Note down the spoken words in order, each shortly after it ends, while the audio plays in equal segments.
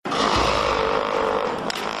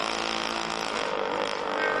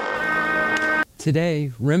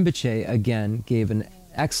Today, Rinpoche again gave an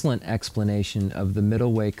excellent explanation of the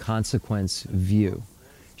middle way consequence view,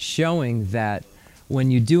 showing that when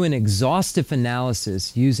you do an exhaustive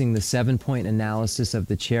analysis using the 7-point analysis of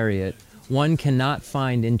the Chariot, one cannot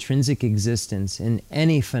find intrinsic existence in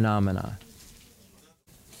any phenomena.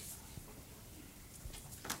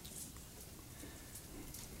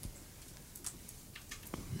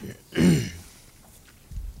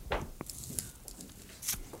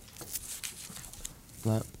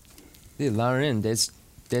 The Lamrim, that's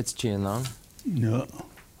Chenmo. Yeah.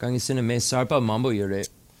 Gang is in a me sarpa mambo yure.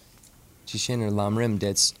 Chishin or Lamrim,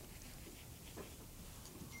 that's.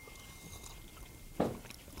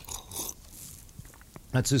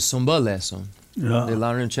 That's a Sumba lesson. Yeah. The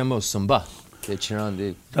Lamrim Chenmo Sumba. The Chiran,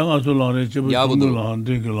 the Tangasu Lani, Chibu Yabudu. Chungulan,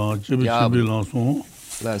 Dinkalan, Chibu Yabudu.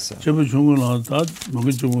 Chibilan, lesson. Chibu Chungulan, that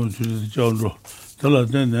Magichungu Chandro, Tela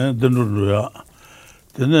Dene, Dendruya,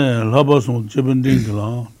 Dene Labason, Chibin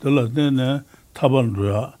Dinkalan, Tela Dene,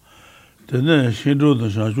 Tabandruya, Dene Shindru the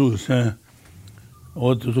Shaju Sen,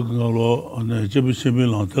 or to Sukalo on the Chibu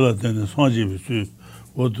Chibilan, Tela Dene, Swanji,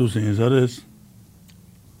 what to say is that.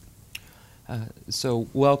 So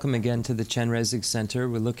welcome again to the Chenrezig Center.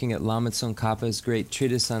 We're looking at Lama Tsongkhapa's great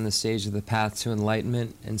treatise on the stage of the path to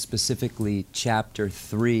enlightenment, and specifically chapter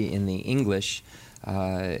 3 in the English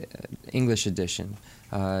edition.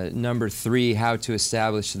 Number 3, How to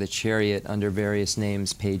Establish the Chariot under Various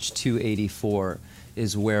Names, page 284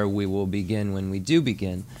 is where we will begin when we do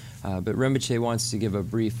begin. But Rinpoche wants to give a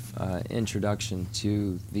brief introduction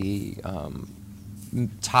to the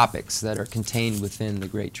topics that are contained within the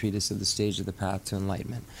great treatise of the stage of the path to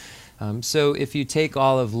enlightenment. So if you take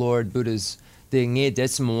all of Lord Buddha's okay.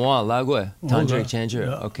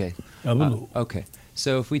 Okay.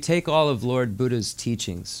 So if we take all of Lord Buddha's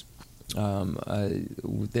teachings,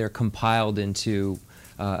 they're compiled into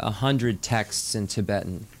 100 texts in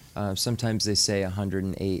Tibetan. Sometimes they say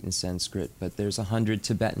 108 in Sanskrit, but there's 100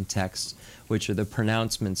 Tibetan texts, which are the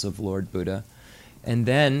pronouncements of Lord Buddha. And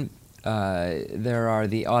then there are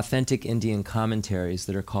the authentic Indian commentaries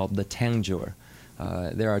that are called the Tangjur.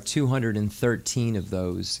 There are 213 of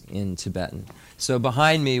those in Tibetan. So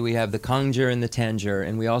behind me we have the Kangjur and the Tangjur,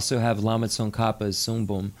 and we also have Lama Tsongkhapa's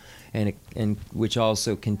Sungbum, and which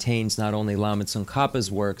also contains not only Lama Tsongkhapa's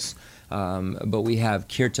works, but we have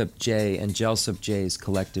Kirtup J and Jelsup J's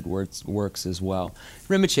collected works as well.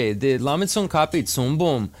 Rinpoche, the Lama Tsongkhapi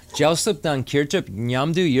Sungbum, Jelsup dan Kirtup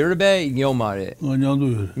Nyamdu Yurbe Yomare.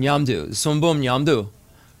 Nyamdu. Sungbum Nyamdu.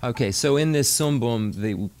 Okay, so in this Sungbum,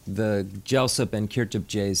 the Jelsup and Kirtup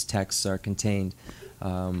J's texts are contained,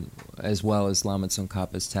 as well as Lama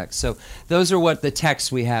Tsongkhapa's text. So those are what the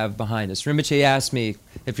texts we have behind us. Rinpoche asked me,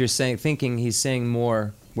 if you're thinking he's saying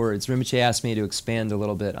more words, Rinpoche asked me to expand a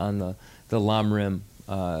little bit on the Lamrim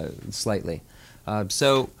slightly.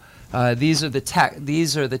 These are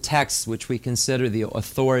the texts which we consider the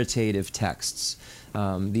authoritative texts.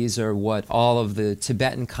 These are what all of the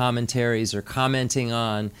Tibetan commentaries are commenting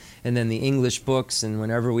on, and then the English books, and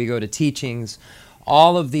whenever we go to teachings,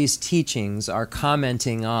 all of these teachings are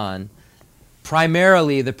commenting on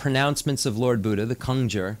primarily the pronouncements of Lord Buddha, the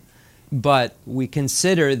Kangjur, but we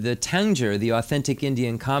consider the Tangjur, the authentic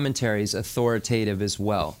Indian commentaries, authoritative as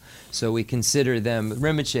well. So we consider them,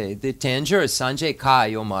 Rinpoche, the Tangjur Sanjay Ka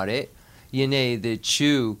Yomare, Yene the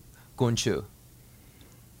Chu Gunchu.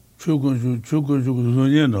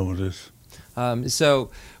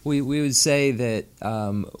 So we would say that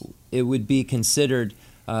it would be considered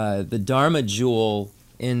the Dharma jewel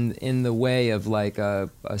in the way of like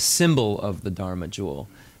a symbol of the Dharma jewel.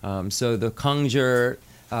 So the Kangjur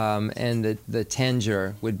and the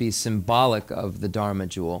Tangjur would be symbolic of the Dharma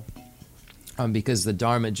jewel, because the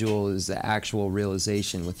Dharma jewel is the actual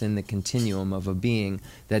realization within the continuum of a being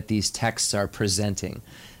that these texts are presenting.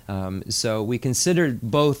 So we consider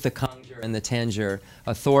both the Kangjur and the Tangjur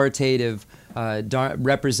authoritative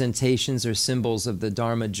representations or symbols of the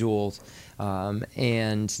Dharma jewels,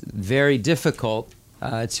 and very difficult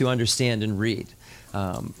to understand and read.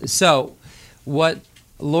 So what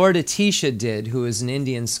Lord Atisha did, who is an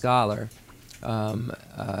Indian scholar,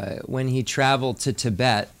 when he traveled to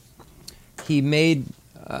Tibet, he made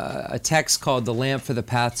a text called The Lamp for the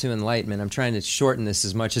Path to Enlightenment. I'm trying to shorten this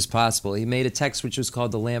as much as possible. He made a text which was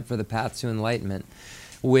called The Lamp for the Path to Enlightenment,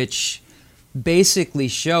 which basically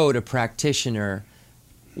showed a practitioner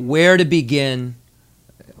where to begin,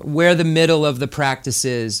 where the middle of the practice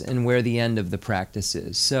is, and where the end of the practice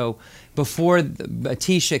is. So before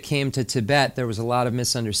Atisha came to Tibet, there was a lot of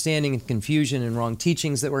misunderstanding and confusion and wrong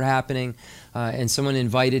teachings that were happening, and someone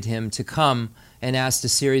invited him to come and asked a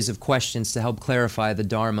series of questions to help clarify the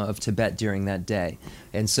Dharma of Tibet during that day.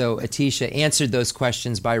 And so Atisha answered those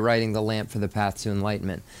questions by writing The Lamp for the Path to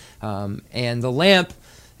Enlightenment. And The Lamp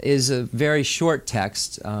is a very short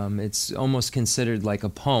text. It's almost considered like a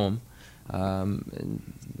poem.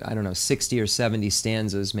 I don't know, 60 or 70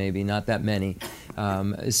 stanzas maybe, not that many.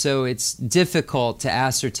 So it's difficult to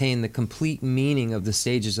ascertain the complete meaning of the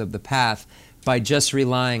stages of the path by just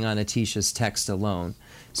relying on Atisha's text alone.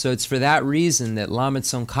 So it's for that reason that Lama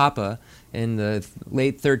Tsongkhapa in the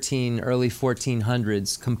late early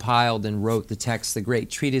 1400s compiled and wrote the text, the great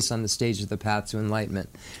treatise on the stage of the path to enlightenment,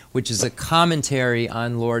 which is a commentary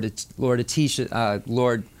on Atisha's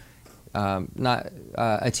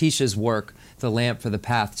work, The Lamp for the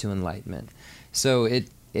Path to Enlightenment. So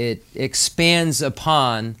it expands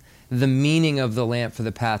upon the meaning of the lamp for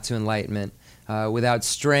the path to enlightenment without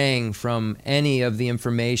straying from any of the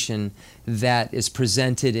information that is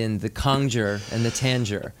presented in the Kangjur and the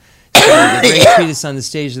Tanjur. So the great treatise on the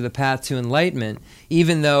stage of the path to enlightenment,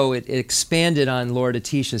 even though it expanded on Lord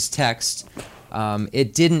Atisha's text,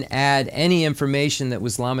 it didn't add any information that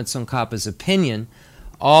was Lama Tsongkhapa's opinion.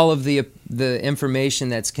 All of the information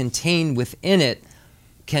that's contained within it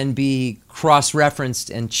can be cross-referenced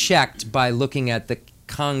and checked by looking at the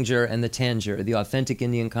Kangjur and the Tanjur, the authentic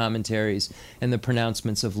Indian commentaries and the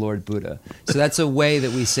pronouncements of Lord Buddha. So that's a way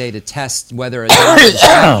that we say to test whether a dharma is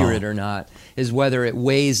accurate or not, is whether it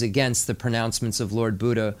weighs against the pronouncements of Lord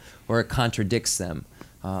Buddha or it contradicts them.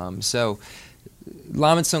 So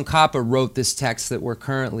Lama Tsongkhapa wrote this text that we're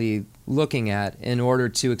currently looking at in order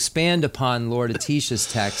to expand upon Lord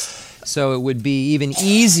Atisha's text, so it would be even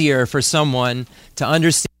easier for someone to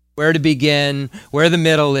understand where to begin, where the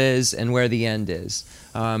middle is, and where the end is.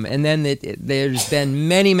 And then there's been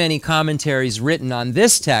many, many commentaries written on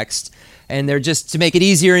this text, and they're just to make it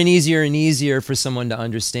easier and easier and easier for someone to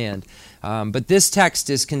understand. But this text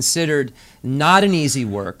is considered not an easy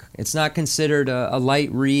work. It's not considered a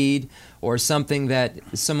light read or something that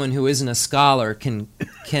someone who isn't a scholar can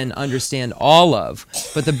understand all of.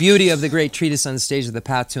 But the beauty of the great treatise on the stage of the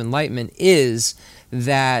path to enlightenment is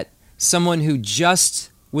that someone who just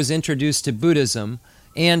was introduced to Buddhism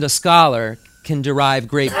and a scholar can derive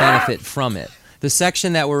great benefit from it. The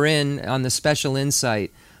section that we're in on the special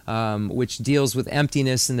insight, which deals with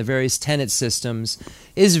emptiness and the various tenet systems,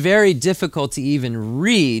 is very difficult to even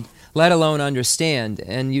read, let alone understand.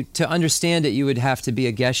 And to understand it, you would have to be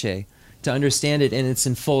a geshe, to understand it in its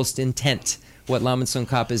fullest intent, what Lama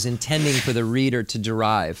Tsongkhapa is intending for the reader to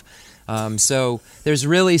derive. So there's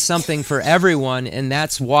really something for everyone, and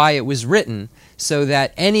that's why it was written, so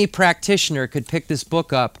that any practitioner could pick this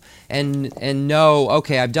book up and know,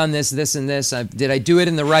 okay, I've done this, this, and this. Did I do it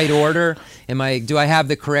in the right order? Do I have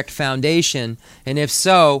the correct foundation? And if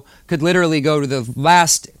so, could literally go to the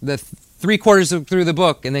 3/4 through the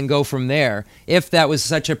book and then go from there, if that was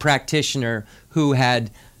such a practitioner who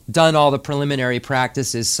had done all the preliminary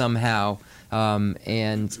practices somehow,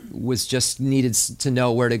 and was just needed to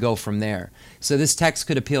know where to go from there. So this text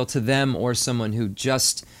could appeal to them or someone who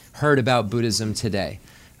just heard about Buddhism today.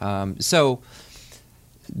 So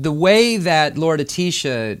the way that Lord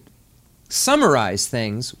Atisha summarized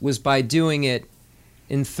things was by doing it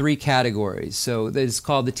in 3 categories. So it's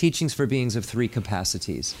called the Teachings for Beings of 3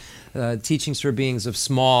 Capacities. Teachings for Beings of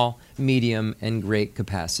Small, Medium, and Great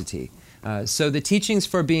Capacity. So the teachings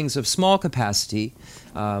for beings of small capacity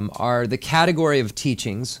are the category of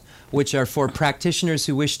teachings which are for practitioners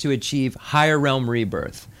who wish to achieve higher realm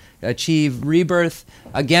rebirth. Achieve rebirth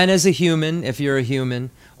again as a human, if you're a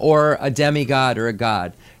human, or a demigod or a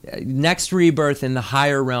god. Next rebirth in the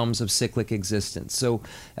higher realms of cyclic existence. So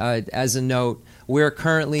as a note, we're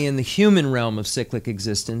currently in the human realm of cyclic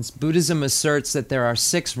existence. Buddhism asserts that there are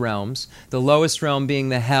 6 realms, the lowest realm being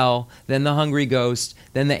the hell, then the hungry ghost,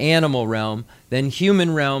 then the animal realm, then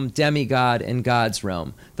human realm, demigod, and God's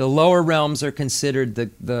realm. The lower realms are considered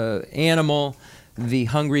the animal, the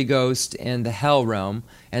hungry ghost, and the hell realm,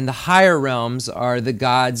 and the higher realms are the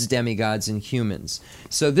gods, demigods, and humans.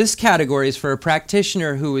 So this category is for a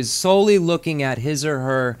practitioner who is solely looking at his or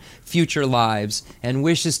her future lives and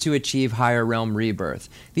wishes to achieve higher realm rebirth.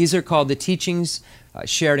 These are called the teachings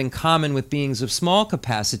shared in common with beings of small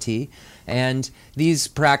capacity, and these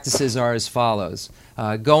practices are as follows.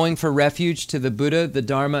 Going for refuge to the Buddha, the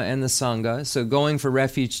Dharma, and the Sangha, so going for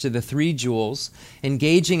refuge to the 3 jewels,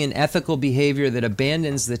 engaging in ethical behavior that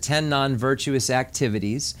abandons the 10 non-virtuous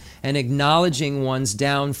activities, and acknowledging one's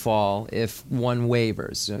downfall if one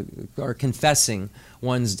wavers, or confessing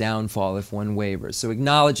one's downfall if one wavers. So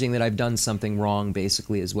acknowledging that I've done something wrong,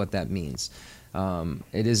 basically, is what that means.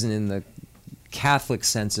 It isn't in the Catholic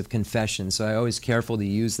sense of confession, so I always careful to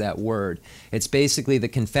use that word. It's basically the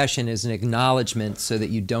confession is an acknowledgement so that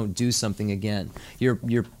you don't do something again.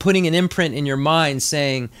 You're putting an imprint in your mind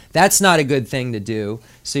saying, that's not a good thing to do,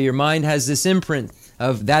 so your mind has this imprint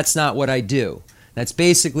of, that's not what I do. That's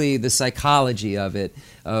basically the psychology of it,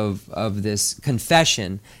 of this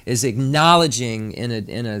confession, is acknowledging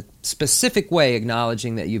in a specific way,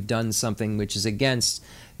 acknowledging that you've done something which is against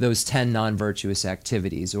those 10 non-virtuous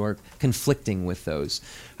activities or conflicting with those.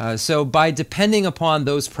 So by depending upon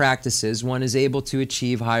those practices, one is able to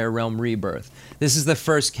achieve higher realm rebirth. This is the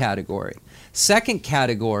first category. Second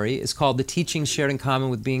category is called the teachings shared in common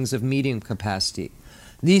with beings of medium capacity.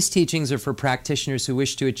 These teachings are for practitioners who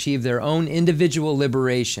wish to achieve their own individual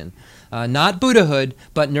liberation, not Buddhahood,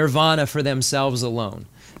 but nirvana for themselves alone.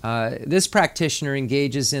 This practitioner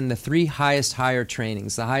engages in the 3 highest higher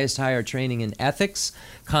trainings, the highest higher training in ethics,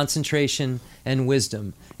 concentration, and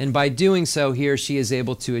wisdom. And by doing so, he or she is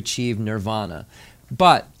able to achieve nirvana.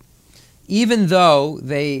 But even though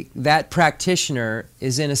that practitioner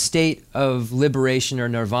is in a state of liberation or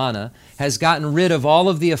nirvana, has gotten rid of all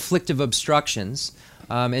of the afflictive obstructions,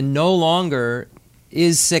 and no longer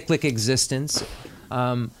is cyclic existence,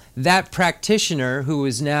 that practitioner who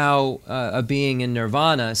is now a being in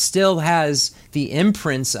nirvana still has the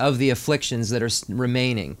imprints of the afflictions that are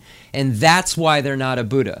remaining. And that's why they're not a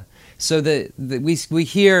Buddha. So we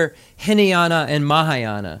hear Hinayana and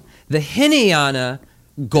Mahayana. The Hinayana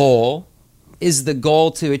goal is the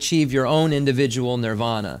goal to achieve your own individual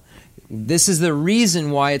nirvana. This is the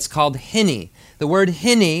reason why it's called Hini. The word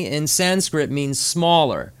Hini in Sanskrit means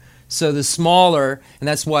smaller. So the smaller, and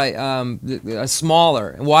that's why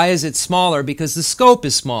smaller. Why is it smaller? Because the scope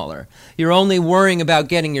is smaller. You're only worrying about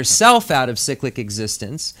getting yourself out of cyclic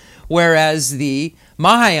existence, whereas the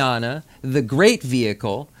Mahayana, the great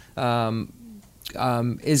vehicle,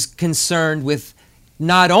 is concerned with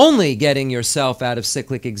not only getting yourself out of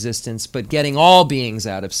cyclic existence, but getting all beings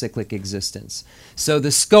out of cyclic existence. So the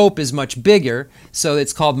scope is much bigger, so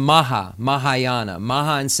it's called Mahayana.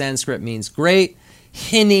 Maha in Sanskrit means great,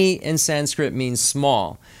 Hini in Sanskrit means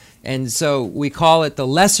small. And so we call it the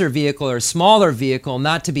lesser vehicle or smaller vehicle,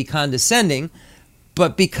 not to be condescending,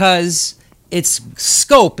 but because its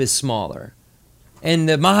scope is smaller. And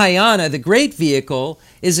the Mahayana, the great vehicle,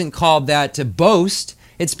 isn't called that to boast.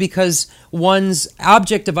 It's because one's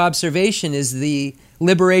object of observation is the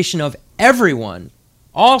liberation of everyone,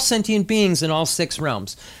 all sentient beings in all 6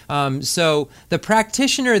 realms. So the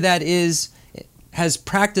practitioner that has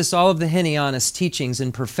practiced all of the Hinayana's teachings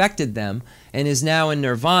and perfected them and is now in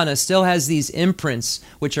nirvana still has these imprints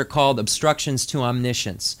which are called obstructions to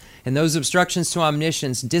omniscience. And those obstructions to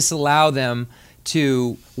omniscience disallow them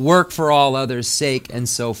to work for all others' sake and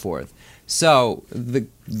so forth. So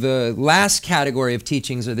the last category of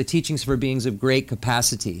teachings are the teachings for beings of great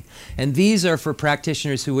capacity. And these are for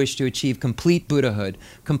practitioners who wish to achieve complete Buddhahood,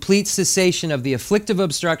 complete cessation of the afflictive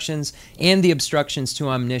obstructions and the obstructions to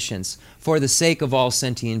omniscience for the sake of all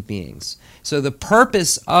sentient beings. So the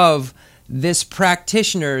purpose of this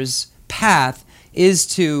practitioner's path is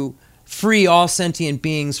to free all sentient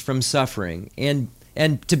beings from suffering and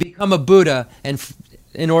to become a Buddha and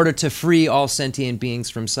in order to free all sentient beings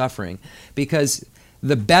from suffering. Because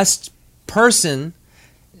the best person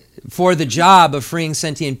for the job of freeing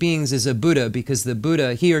sentient beings is a Buddha, because the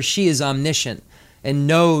Buddha, he or she is omniscient and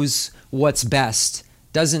knows what's best,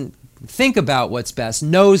 doesn't think about what's best,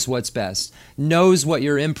 knows what's best, knows what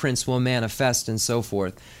your imprints will manifest and so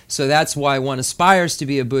forth. So that's why one aspires to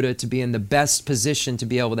be a Buddha, to be in the best position to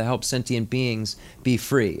be able to help sentient beings be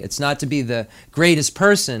free. It's not to be the greatest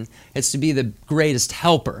person, it's to be the greatest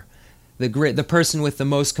helper. The person with the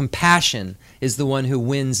most compassion is the one who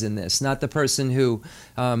wins in this, not the person who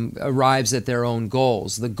arrives at their own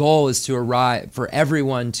goals. The goal is to arrive, for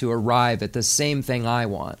everyone to arrive at the same thing I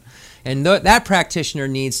want. And that practitioner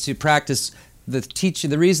needs to practice the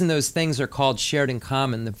teaching. The reason those things are called shared in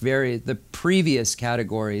common, the previous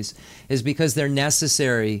categories, is because they're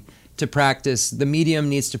necessary to practice. The medium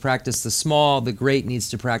needs to practice the small, the great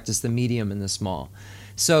needs to practice the medium and the small.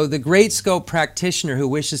 So the great scope practitioner who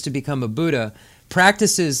wishes to become a Buddha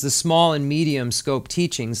practices the small and medium scope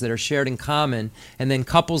teachings that are shared in common and then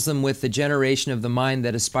couples them with the generation of the mind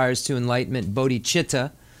that aspires to enlightenment,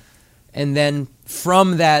 bodhicitta, and then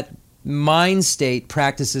from that mind state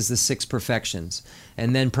practices the 6 perfections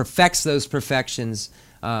and then perfects those perfections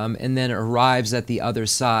and then arrives at the other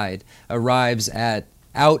side, arrives at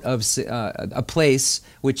out of a place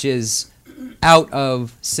which is out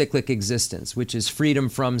of cyclic existence, which is freedom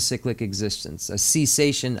from cyclic existence, a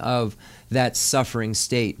cessation of that suffering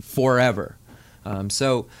state forever.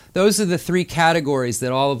 So those are the three categories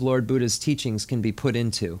that all of Lord Buddha's teachings can be put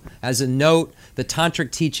into. As a note, the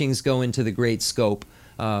tantric teachings go into the great scope.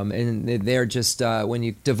 And they're just, when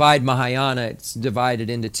you divide Mahayana, it's divided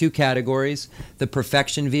into two categories, the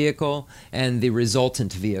perfection vehicle and the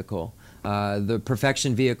resultant vehicle. The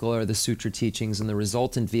perfection vehicle are the sutra teachings, and the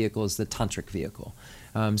resultant vehicle is the tantric vehicle.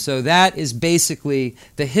 So that is basically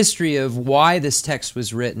the history of why this text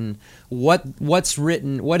was written, what it's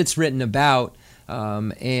written about,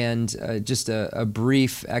 and just a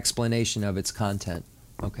brief explanation of its content.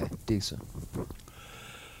 Okay, Disa.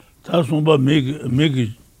 Tasumba make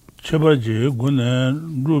chebaji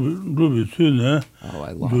gunan ruby sune. Oh,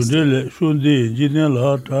 I lost it. Shundi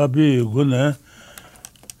jinela tabi gunan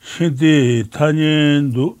shinti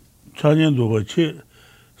tanyendu bachi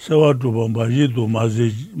sewa duba majidu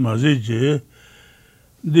maziji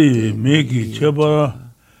di meki cheba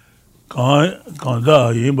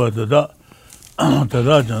kanda yimba tada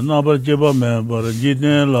jan nabar cheba me bara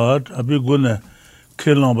jinela tabi gunan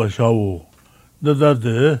kelamba shawu dada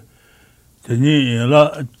de teni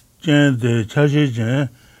yela jen de chashi jen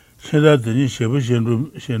sheda teni shebu shenru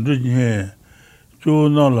jen chu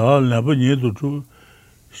na la labu nye du chu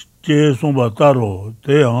je somba taro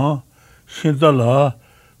de yang shinda la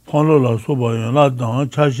panglo la soba yela dang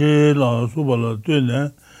chashi la soba la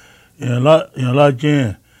tuyne yela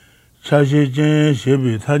jen chashi jen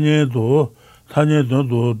shebi tanya do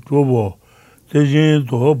drobo de jen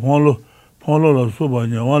do panglo la soba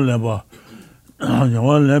nyawan leba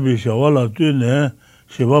nyawan lebi shawa la tuyne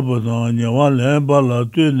sheba bodang nyawan leba la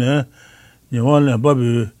tuyne nyawan leba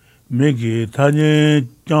bi meki tanya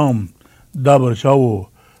jam dabar shawo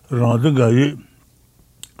rangdunga yi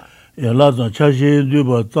yala zang chashi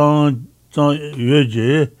duba zang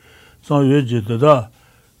yueji tada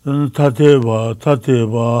tate ba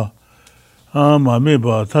mami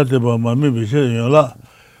bi she yala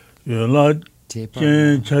jen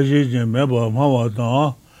chashi jen meba mawa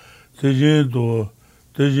tang Tenzin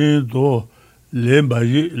do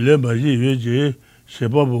lembaji yueji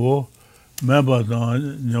shebabu meba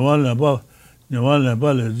dan nyawan leba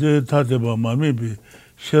le zi tateba mami bi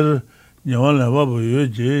shir nyawan leba bu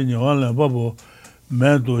yueji nyawan leba bu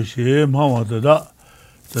mendo she mawa tada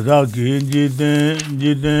ki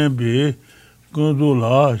jiden bi gundu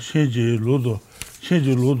la shinji ludu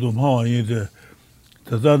mawa yinde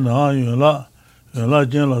tada na yunla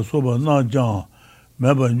jen la soba na jang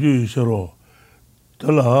매번 주시로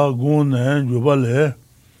달라 군에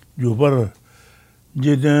주발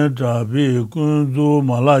제된 잡이 군주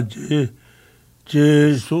말아지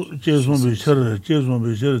제송비셔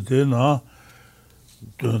되나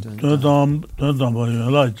돈담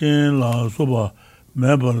바요라 진라 소바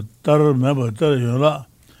매번 따라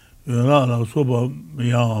요라 소바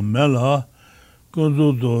야 매라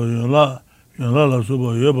군주도 요라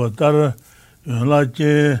소바 여바 따라 요라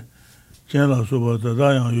Chenla soba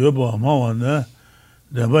tadayang yoba mawa ne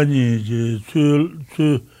debani ji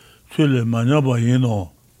tsule manyaba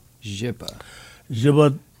yino. Jeba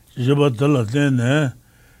tala tene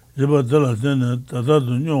tata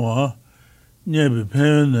dunyowa nyebi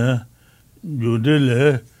penyo ne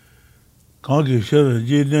yudele kanki shera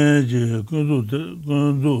jiden ji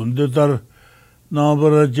kunzu ndetar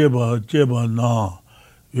nabara jeba na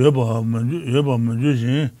yoba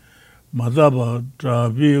manjushin madaba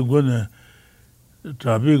trabi gune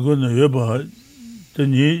yoba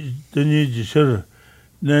teni jishir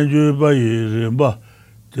nanju bayi rinba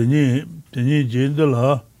teni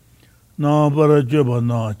jindala na bara joba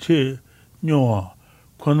na chi nyowa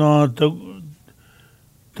kona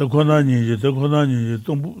niji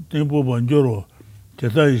tenpo banjoro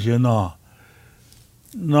teta ishe na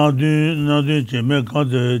dun jime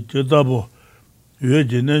kante jetabo yue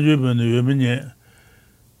je nanju bane yue minye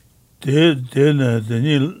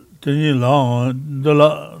teni lang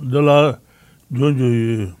dala jonjo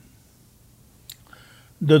yu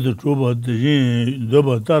dada choba teni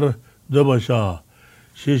daba sha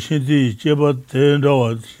shi shinti cheba ten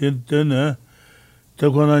rawa teni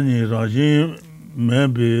tekwana ni rajin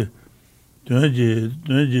menbi tenji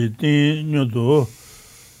ten nyoto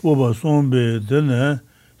boba sombe teni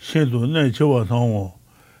shinto ne chewa tangwa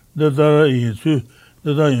dada yinsu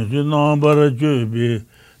nambara jobi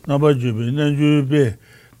nanjubi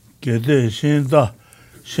gede shinda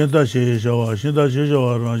sheshawa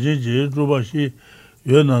ranjinji rubashi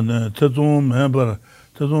yuena tezung member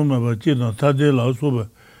jina tade la sube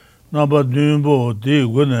naba dunbo di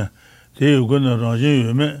gune ranjin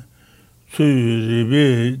yume suyu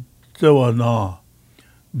ribi zewa na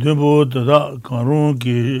dunbo dada karung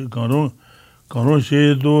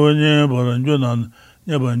shi do nyeban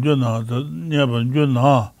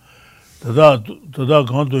juna tata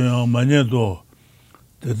kanto yang manye to,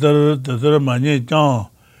 tatar manye chang,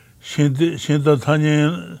 shinta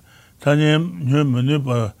tanyen nyo mene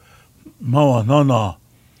pa mawa nana,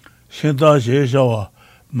 shinta she shawa,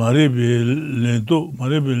 maribi lentu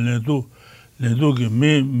ki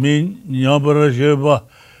mi nyabara sheba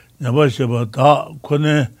ta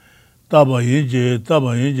kone taba yinche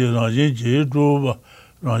rajinche druba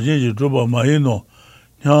mayino,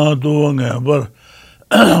 nyado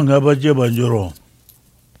ngaba jeba joro.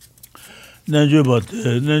 Nenjuba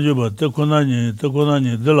te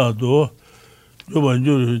konani dila do, juba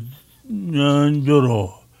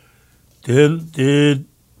joro, teni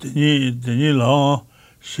la,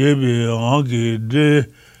 shebi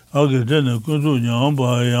agi ne kunzu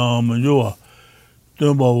nyamba yang manjuwa,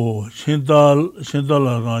 tenpa wo, shinta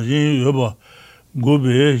la rajin yoba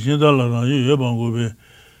gobe,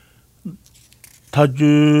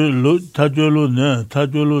 tajulu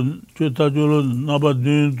naba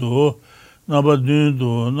dundu,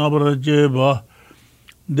 nabara jeba,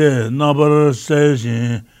 de nabara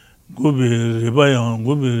seshin, gobe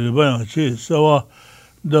ribayang chi sawa,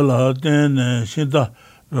 de la tenne shinta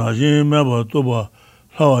rajin meba toba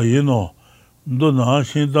lawa yino, do na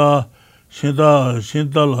shinta la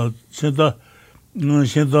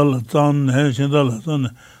zang,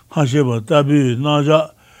 hasheba tabi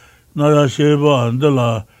naja sheba de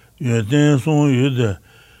la yue song yu de,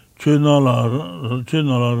 chuna la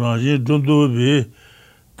rajin dundu bi,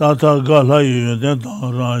 tata ga la yue ten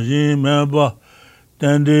tang rajin meba,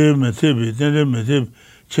 tendi metibi,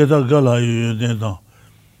 cheta ga la yue ten tang,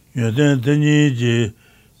 yue ten teni ji,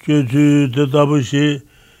 chuchu te tabu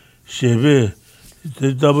shebe,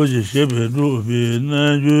 rubi,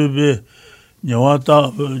 nanju bi, nyawa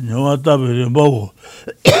tabi rinpoche.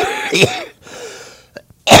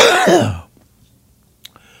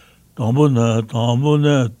 Tambo na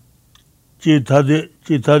chi tade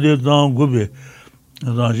zang gubi,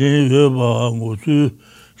 rajin yueba ngusu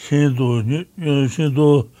shinto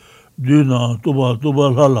du na tuba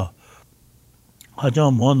lala.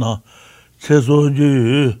 Hachang mo na tseso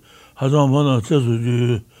ju,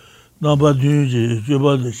 naba du ji,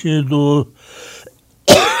 juba de shinto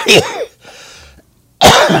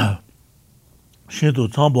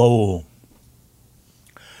tangpa wo.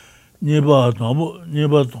 Nipa tambo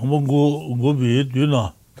gubi du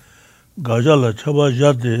na, gaja la chaba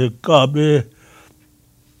jate kabe,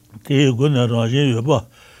 te guna rajin yueba,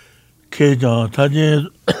 kejang tajin,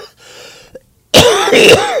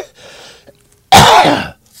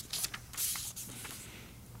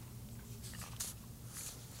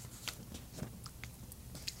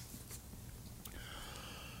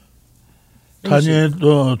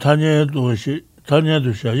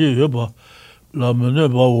 tanyen shaji yueba, la mene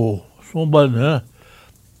bawo, somba ne,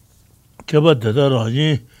 keba teta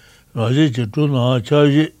rajin chi tuna,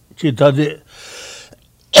 chaji chi tade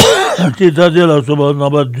la soba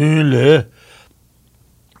naba dun le,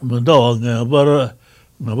 menda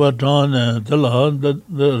ngaba chan ne, tala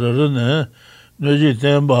rara ne, neji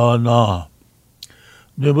tenba na,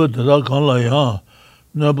 neba teta kan la yang,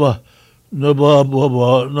 neba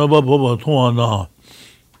boba tonga na,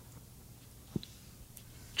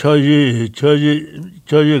 chaji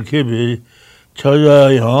kebe,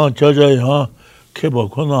 chaja yang keba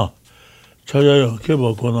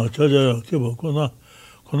kona,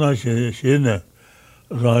 kona she ne,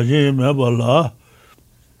 rajin meba la,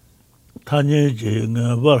 tanya je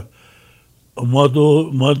ngaba,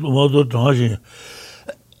 mato chanshin,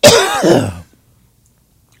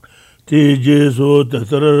 ti je so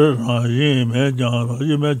tetara rajin me,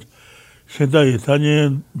 shinta yi tanya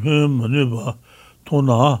manu ba,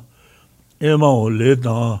 tona, ema o le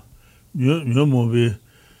tang, nyomo bi,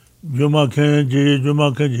 juma kenji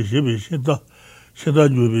shibi, shinta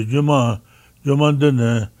jubi, juma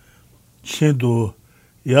dene, shinto,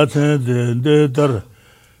 yaten de dar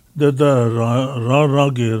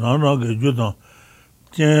rang judan,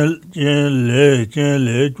 jen le,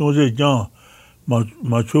 chonse jang, ma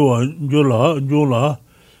chuwa, jola,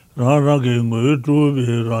 rang ngoye chubi,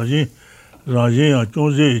 rajin ya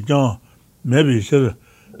chonse jang, mebi shir,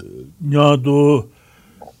 nyado,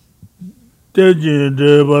 Tenzin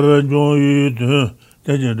debara jonyu dun,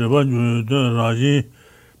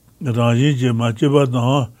 rajin je machiba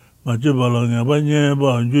la ngaba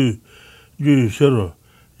nyeba ju shiro,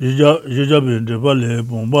 jijabin deba le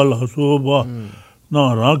bomba la soba,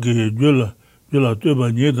 na rangi jula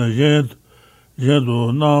tuba nyeda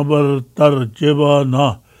jento nabar tar jeba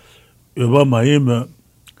na, yoba mahime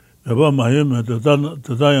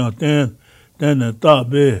tatayang tenne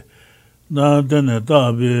tabe, na tenne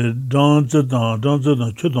tabe, dang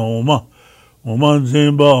zidang chudang oma, Oman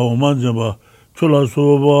Zemba, Chula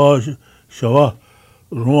Soba, Shawa,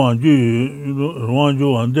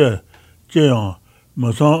 Ruanju, and there, Jean,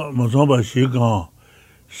 Masamba Shigan,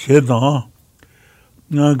 Shedan,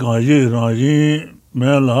 Nagaji, Raji,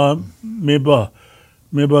 Mela, Meba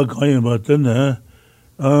Kayba Tene,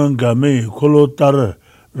 Angame, Kolotar,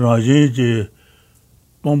 Raji,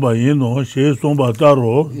 Tomba Yino, She Somba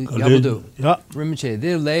Taro, Yabudu. Yeah. Rinpoche,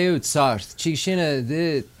 the Leo Tsar, Chikshina,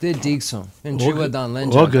 the Digson, and Chiwa Dan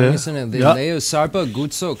Lenja, the Leo Sarpa,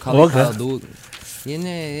 Gutso, Kalikaldu.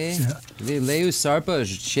 Yine, the Leo Sarpa,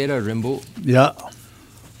 Sheda Rimbo. Yeah.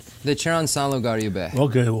 The Charan Sanlo Gariube.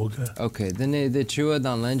 Okay. Okay, then the Chiwa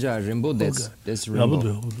Dan Lenja Rimbo, that's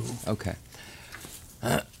Rimbo. Okay.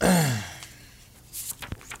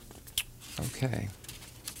 Okay.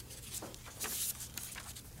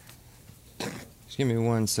 Just give me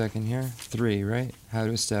 1 second here. 3, right? How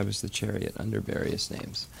to establish the chariot under various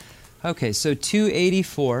names. Okay, so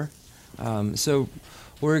 284. So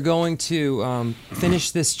we're going to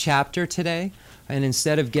finish this chapter today, and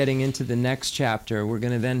instead of getting into the next chapter, we're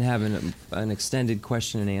going to then have an extended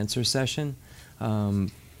question and answer session.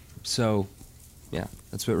 So, yeah,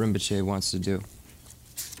 that's what Rinpoche wants to do.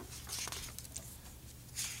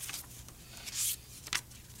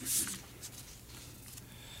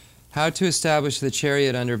 How to establish the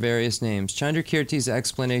chariot under various names. Chandrakirti's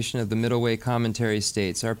explanation of the Middle Way commentary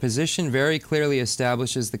states, our position very clearly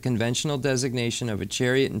establishes the conventional designation of a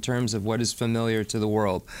chariot in terms of what is familiar to the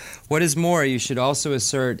world. What is more, you should also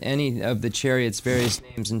assert any of the chariot's various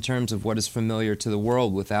names in terms of what is familiar to the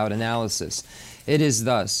world without analysis. It is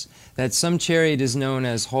thus that some chariot is known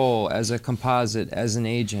as whole, as a composite, as an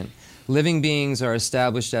agent. Living beings are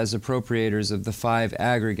established as appropriators of the 5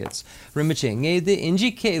 aggregates. Rinpoche, nge de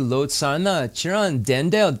injike lotsana chiran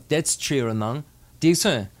dendel dets triranang.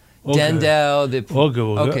 Dixon. Dendel the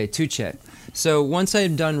Okay, to check. So once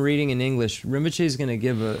I'm done reading in English, Rinpoche is going to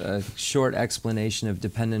give a short explanation of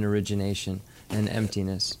dependent origination and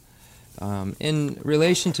emptiness. In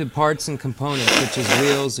relation to parts and components, such as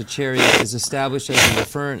wheels, a chariot is established as a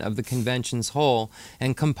referent of the convention's whole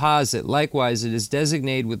and composite. Likewise, it is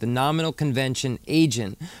designated with the nominal convention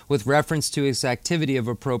agent with reference to its activity of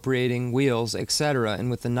appropriating wheels, etc.,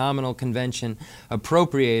 and with the nominal convention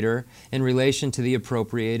appropriator in relation to the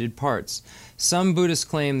appropriated parts. Some Buddhists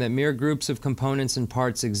claim that mere groups of components and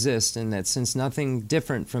parts exist, and that since nothing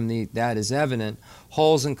different from that is evident,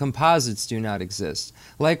 wholes and composites do not exist.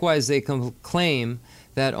 Likewise, they claim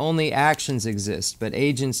that only actions exist, but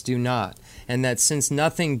agents do not, and that since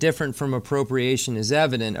nothing different from appropriation is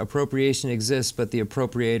evident, appropriation exists, but the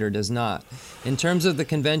appropriator does not. In terms of the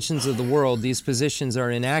conventions of the world, these positions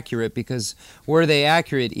are inaccurate because were they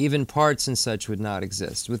accurate, even parts and such would not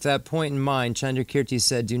exist. With that point in mind, Chandrakirti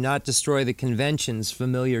said, do not destroy the conventions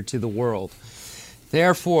familiar to the world.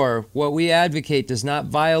 Therefore, what we advocate does not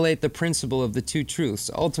violate the principle of the 2 truths.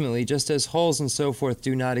 Ultimately, just as wholes and so forth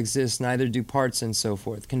do not exist, neither do parts and so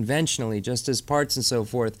forth. Conventionally, just as parts and so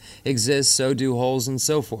forth exist, so do wholes and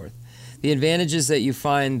so forth. The advantage is that you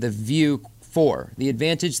find the view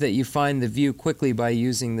quickly by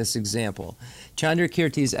using this example.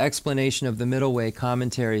 Chandrakirti's explanation of the Middle Way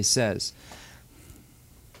commentary says,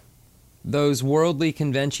 those worldly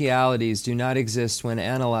conventionalities do not exist when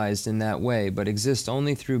analyzed in that way, but exist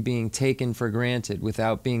only through being taken for granted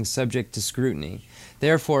without being subject to scrutiny.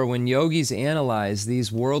 Therefore, when yogis analyze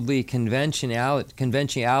these worldly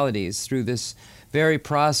conventionalities through this very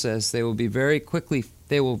process, they will very quickly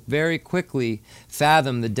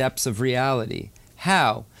fathom the depths of reality.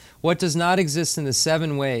 How? What does not exist in the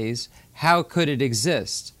 7 ways, how could it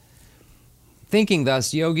exist? Thinking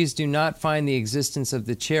thus, yogis do not find the existence of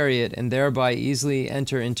the chariot and thereby easily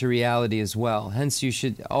enter into reality as well. Hence, you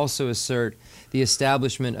should also assert the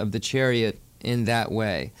establishment of the chariot in that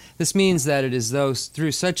way. This means that it is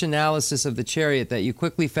through such analysis of the chariot that you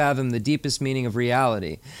quickly fathom the deepest meaning of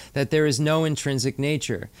reality, that there is no intrinsic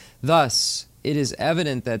nature. Thus, it is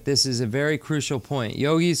evident that this is a very crucial point.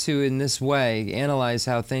 Yogis who in this way analyze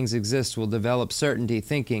how things exist will develop certainty,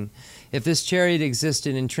 thinking, if this chariot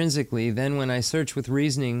existed intrinsically, then when I search with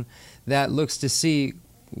reasoning that looks to see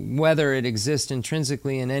whether it exists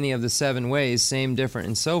intrinsically in any of the 7 ways, same, different,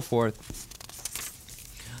 and so forth,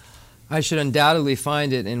 I should undoubtedly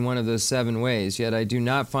find it in one of those 7 ways, yet I do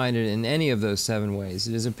not find it in any of those 7 ways.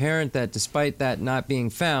 It is apparent that despite that not being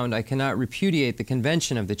found, I cannot repudiate the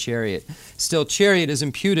convention of the chariot. Still, chariot is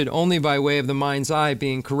imputed only by way of the mind's eye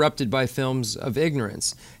being corrupted by films of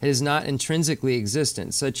ignorance. It is not intrinsically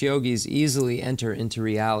existent. Such yogis easily enter into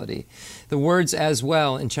reality. The words as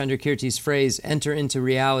well in Chandrakirti's phrase, enter into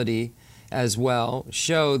reality, as well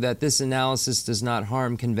show that this analysis does not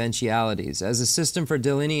harm conventionalities. As a system for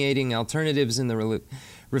delineating alternatives in the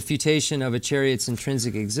refutation of a chariot's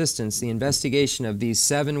intrinsic existence, the investigation of these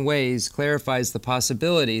 7 ways clarifies the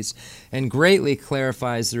possibilities and greatly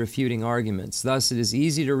clarifies the refuting arguments. Thus, it is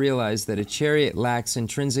easy to realize that a chariot lacks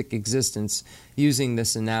intrinsic existence using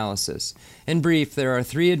this analysis. In brief, there are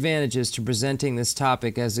 3 advantages to presenting this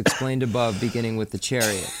topic as explained above, beginning with the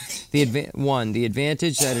chariot. 1. The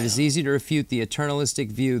advantage that it is easy to refute the eternalistic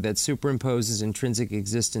view that superimposes intrinsic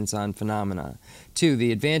existence on phenomena. 2.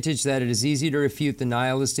 The advantage that it is easy to refute the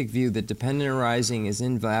nihilistic view that dependent arising is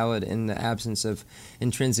invalid in the absence of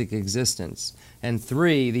intrinsic existence. And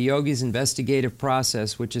 3. The yogi's investigative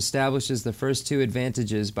process, which establishes the first 2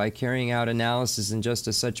 advantages by carrying out analysis in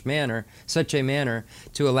just such a manner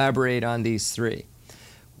to elaborate on these 3.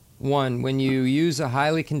 1. When you use a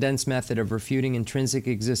highly condensed method of refuting intrinsic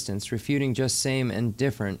existence, refuting just same and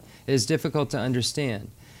different, it is difficult to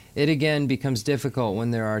understand. It again becomes difficult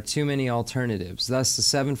when there are too many alternatives. Thus, the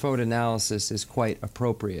 7-fold analysis is quite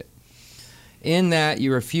appropriate. In that,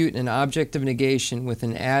 you refute an object of negation with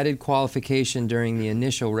an added qualification during the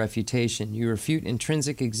initial refutation. You refute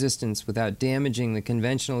intrinsic existence without damaging the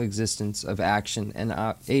conventional existence of action and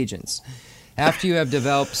agents. After you have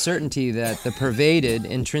developed certainty that the pervaded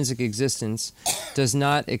intrinsic existence does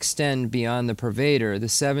not extend beyond the pervader, the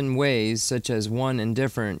 7 ways, such as one and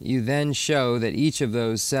different, you then show that each of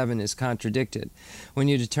those 7 is contradicted. When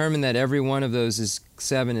you determine that every one of those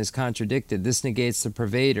 7 is contradicted, this negates the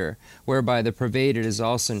pervader, whereby the pervaded is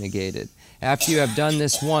also negated. After you have done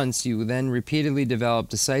this once, you then repeatedly develop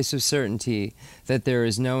decisive certainty that there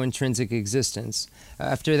is no intrinsic existence.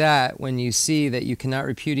 After that, when you see that you cannot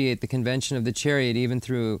repudiate the convention of the chariot even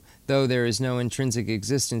though there is no intrinsic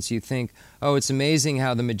existence, you think, oh, it's amazing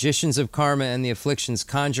how the magicians of karma and the afflictions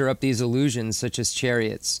conjure up these illusions such as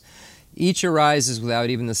chariots. Each arises without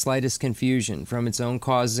even the slightest confusion from its own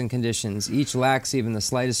causes and conditions. Each lacks even the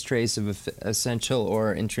slightest trace of essential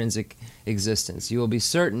or intrinsic existence. You will be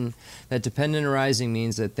certain that dependent arising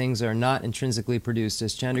means that things are not intrinsically produced,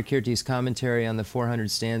 as Chandrakirti's commentary on the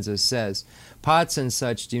 400 stanzas says. Pots and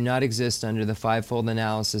such do not exist under the 5-fold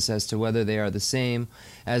analysis as to whether they are the same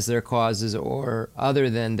as their causes or other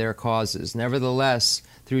than their causes. Nevertheless,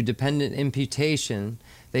 through dependent imputation,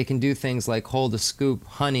 they can do things like hold a scoop,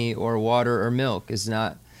 honey, or water or milk. Is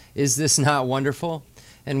this not wonderful?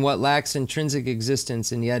 And what lacks intrinsic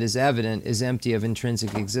existence and yet is evident is empty of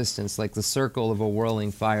intrinsic existence, like the circle of a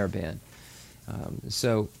whirling fireband.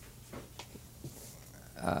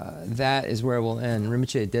 That is where we'll end.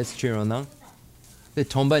 Rinpoche, that's true, no? The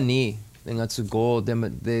tomba ni, that's go. The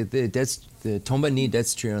tomba ni,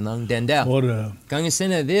 that's true, no? Dendel.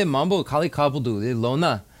 Gangesena, the mambo kali kabudu, the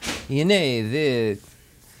lona, yene,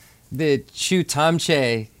 the chu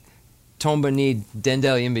tamche tomba ni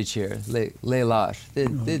dendel imbichir le lar.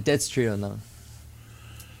 That's true, no?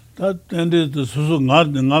 That ended the susu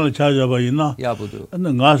ngal charge by ina. Yabudu. And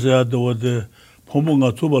the nasa the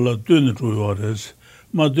pomunga tubala dun truores.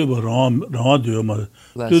 Maduba radio ma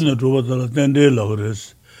dun truba dende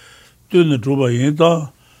lores. Dun truba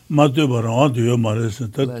yinta, Maduba radio mares,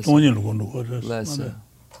 that Tony Lugo.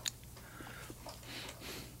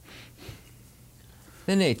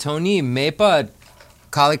 Then Tony mepa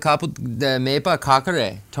kali kapu the mepa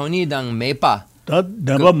kakare. Tony dang mepa. That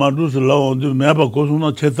never madus law on the mapa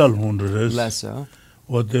cosuna chetal hundreds. Lesser.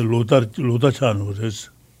 What the Lota channels.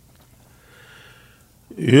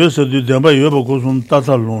 Yes, the Damba Yoba goes on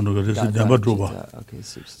Tata London, the Damba Druba. Okay,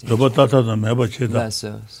 16. The Tata the Maba Cheta.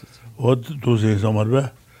 Lesser. What to say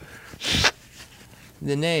somewhere?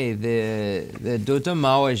 The Dota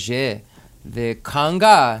Mawa Je, the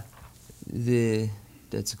Kanga,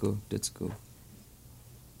 that's go.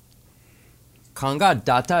 Kanga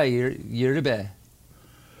data yirbe.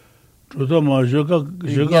 Dota Ma Jaka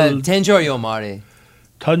Tenjo Yomare.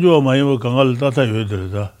 Tanjo Mayama Kangal data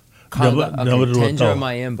yoder. Tenjo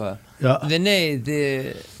Mayamba.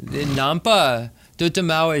 The Nampa Dota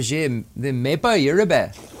Mawa Je, the Mepa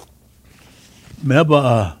yirbe.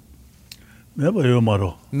 Meba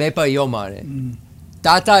Yomaro. Mepa Yomare.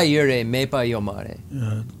 Data yire Mepa Yomare.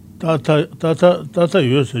 Tata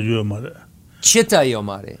Yos Yomare. Chita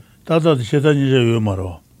Yomare. Tata the Cheta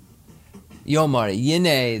Yomaro. Yomare.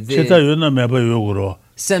 Yine the Cheta Yona Meba Yoguro.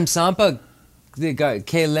 Sem Sampa the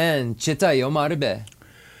Kalen Chita Yomare be.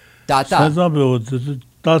 Data.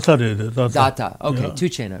 Data. Okay, 2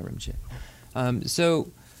 chain Rimche.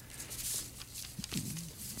 So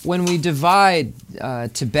when we divide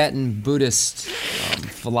Tibetan Buddhist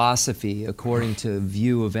philosophy according to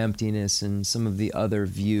view of emptiness and some of the other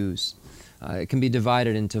views, it can be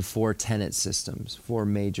divided into 4 tenet systems, 4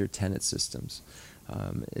 major tenet systems.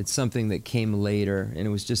 It's something that came later, and it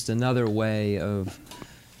was just another way of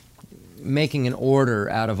making an order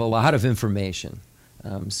out of a lot of information.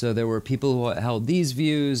 So there were people who held these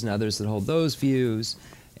views and others that hold those views,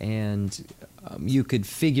 and you could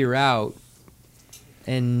figure out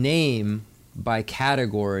and name by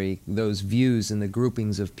category those views and the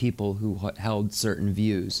groupings of people who held certain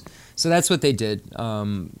views. So that's what they did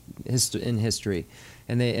in history,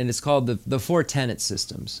 and it's called the 4 tenet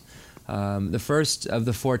systems. The first of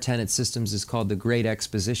the 4 tenet systems is called the Great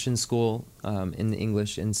Exposition School in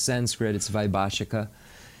English. In Sanskrit, it's Vaibhashika.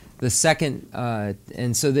 The second,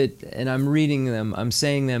 and I'm reading them, I'm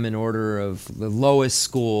saying them in order of the lowest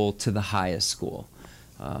school to the highest school.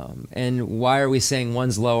 And why are we saying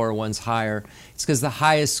one's lower, one's higher? It's because the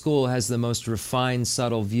highest school has the most refined,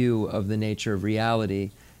 subtle view of the nature of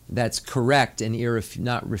reality that's correct and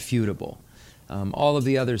not refutable. All of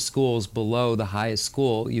the other schools below the highest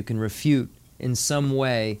school, you can refute in some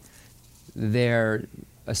way their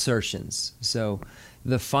assertions. So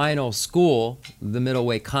the final school, the middle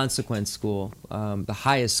way consequence school, the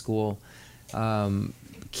highest school,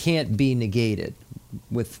 can't be negated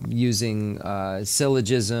with using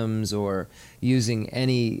syllogisms or using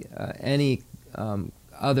any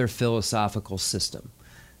other philosophical system.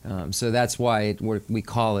 So that's why we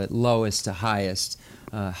call it lowest to highest.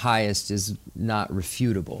 Highest is not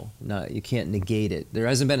refutable. You can't negate it. There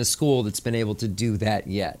hasn't been a school that's been able to do that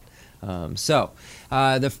yet. So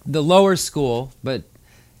the lower school, but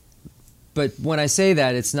when I say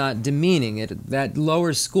that, it's not demeaning. That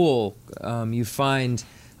lower school, you find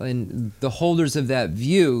in the holders of that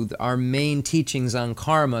view, our main teachings on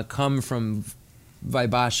karma come from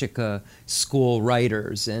Vaibhashika school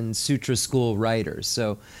writers and Sutra school writers.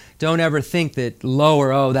 So don't ever think that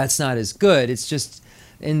lower, that's not as good. It's just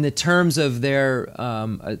in the terms of their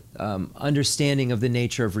understanding of the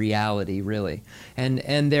nature of reality, really.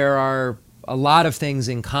 And there are a lot of things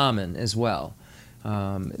in common as well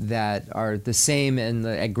that are the same in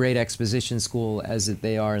the Great Exposition School as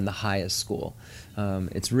they are in the highest school.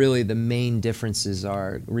 It's really the main differences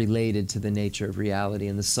are related to the nature of reality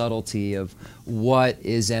and the subtlety of what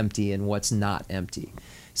is empty and what's not empty.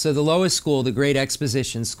 So the lowest school, the Great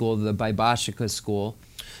Exposition School, the Vaibhashika school,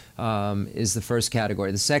 is the first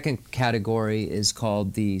category. The second category is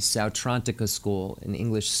called the Sautrantika school, in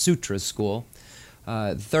English Sutra school.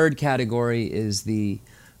 The third category is the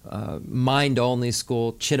mind-only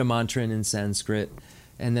school, Chittamantran in Sanskrit.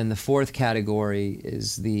 And then the fourth category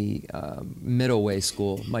is the middle way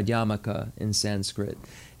school, Madhyamaka in Sanskrit.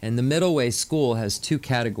 And the middle way school has 2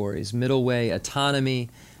 categories, middle way autonomy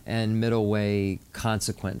and middle way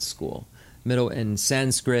consequence school. In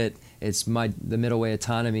Sanskrit, the middle way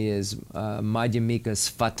autonomy is Madhyamika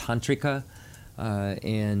Svatantrika,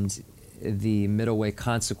 and the middle way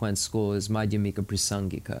consequence school is Madhyamika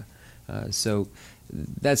Prasangika. So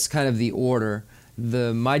that's kind of the order.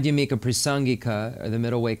 The Madhyamika Prasangika, or the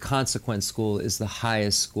middle way consequence school, is the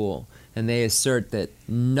highest school, and they assert that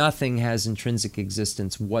nothing has intrinsic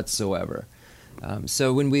existence whatsoever.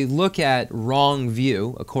 So when we look at wrong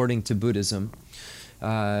view, according to Buddhism,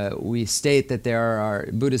 we state that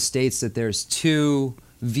Buddha states that there's 2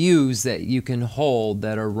 views that you can hold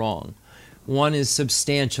that are wrong. One is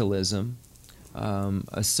substantialism,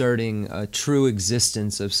 asserting a true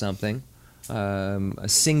existence of something, a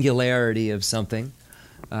singularity of something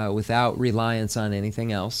without reliance on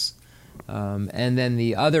anything else. And then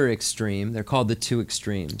the other extreme, they're called the 2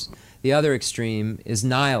 extremes. The other extreme is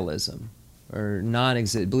nihilism, or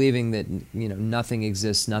believing that nothing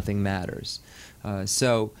exists, nothing matters.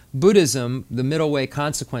 So Buddhism, the middle way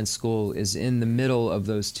consequence school, is in the middle of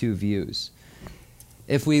those 2 views.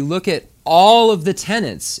 If we look at all of the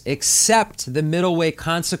tenets except the middle way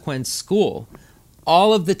consequence school,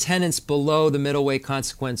 all of the tenets below the middle way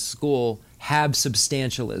consequence school have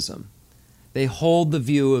substantialism. They hold the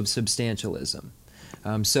view of substantialism.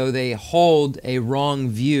 So they hold a wrong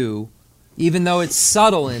view, even though it's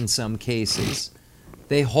subtle in some cases,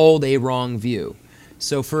 they hold a wrong view.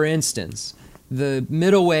 So for instance, the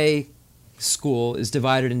middle way school is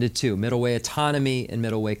divided into 2, middle way autonomy and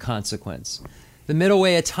middle way consequence. The middle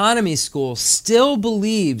way autonomy school still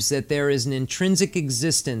believes that there is an intrinsic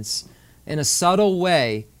existence in a subtle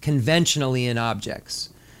way conventionally in objects.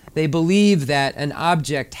 They believe that an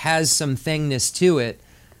object has some thingness to it,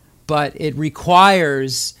 but it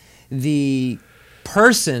requires the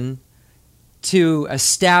person to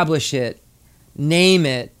establish it, name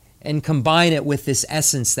it, and combine it with this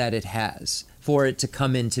essence that it has for it to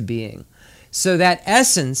come into being. So that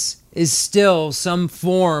essence is still some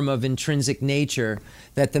form of intrinsic nature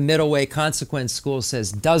that the middle way consequence school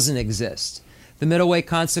says doesn't exist. The middle way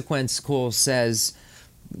consequence school says,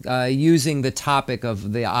 using the topic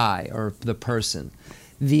of the I, or the person,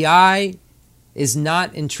 the I is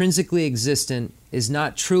not intrinsically existent, is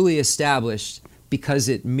not truly established, because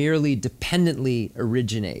it merely dependently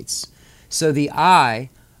originates. So the I,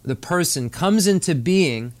 the person, comes into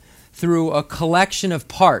being through a collection of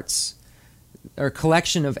parts, or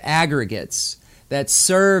collection of aggregates, that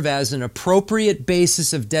serve as an appropriate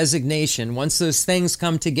basis of designation, once those things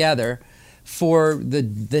come together, for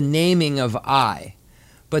the naming of I.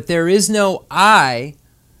 But there is no I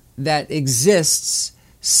that exists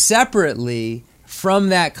separately from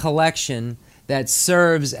that collection that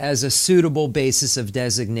serves as a suitable basis of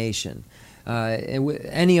designation,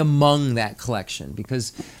 any among that collection,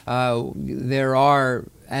 because there are,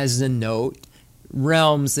 as a note,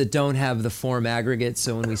 realms that don't have the form aggregates.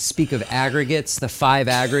 So when we speak of aggregates, the 5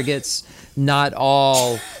 aggregates, not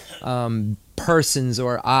all persons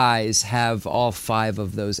or I's have all 5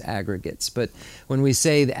 of those aggregates. But when we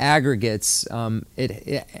say the aggregates,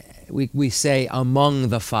 we say among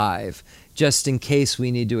the 5, just in case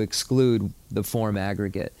we need to exclude the form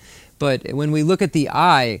aggregate. But when we look at the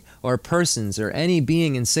I, or persons, or any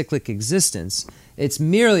being in cyclic existence, it's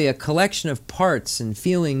merely a collection of parts and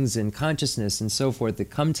feelings and consciousness and so forth that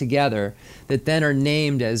come together, that then are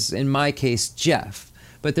named as, in my case, Jeff.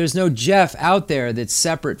 But there's no Jeff out there that's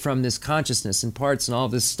separate from this consciousness and parts and all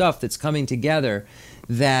this stuff that's coming together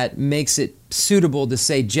that makes it suitable to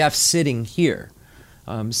say Jeff's sitting here.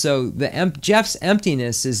 So Jeff's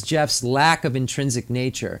emptiness is Jeff's lack of intrinsic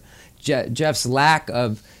nature, Jeff's lack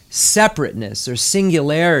of separateness or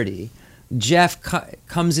singularity. Jeff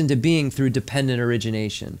comes into being through dependent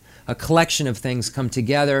origination. A collection of things come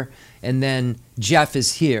together, and then Jeff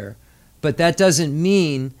is here. But that doesn't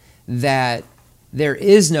mean that there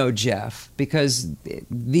is no Jeff, because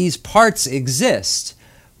these parts exist,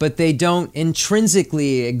 but they don't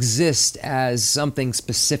intrinsically exist as something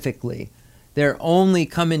specifically. They're only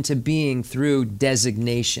come into being through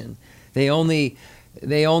designation. They only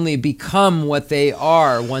become what they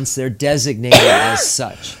are once they're designated as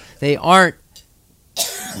such. They aren't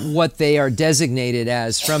what they are designated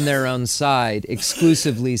as from their own side,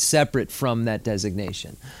 exclusively separate from that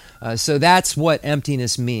designation. So that's what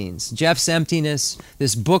emptiness means. Jeff's emptiness,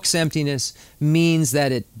 this book's emptiness, means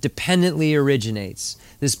that it dependently originates.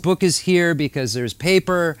 This book is here because there's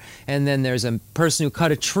paper, and then there's a person who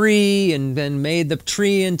cut a tree and then made the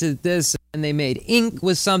tree into this, and they made ink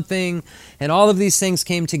with something, and all of these things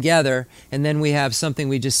came together, and then we have something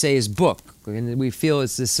we just say is book. And we feel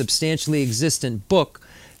it's this substantially existent book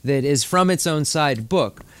that is from its own side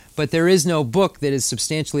book. But there is no book that is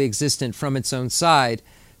substantially existent from its own side,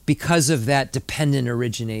 because of that dependent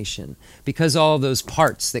origination, because all those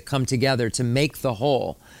parts that come together to make the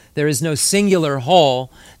whole. There is no singular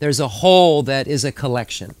whole, there's a whole that is a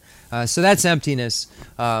collection. So that's emptiness.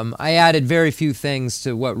 I added very few things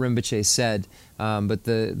to what Rinpoche said, but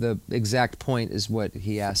the exact point is what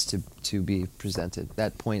he asked to be presented.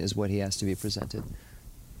 That point is what he asked to be presented.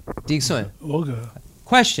 Diksoen. Okay.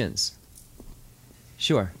 Questions?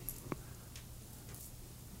 Sure.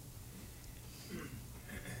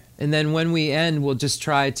 And then when we end, we'll just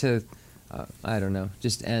try to, I don't know,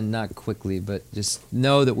 just end not quickly, but just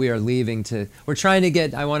know that we are leaving we're trying to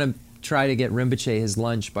get, I want to try to get Rinpoche his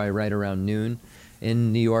lunch by right around noon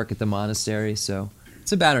in New York at the monastery. So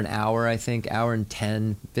it's about an hour, I think, hour and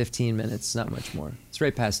 10, 15 minutes, not much more. It's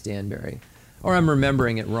right past Danbury. Or I'm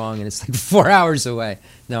remembering it wrong and it's like 4 hours away.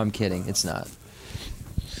 No, I'm kidding, it's not.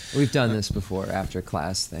 We've done this before, after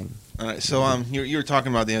class thing. All right, so you were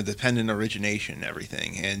talking about the dependent origination and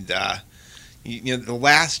everything, and the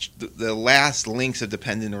last links of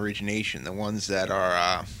dependent origination, the ones that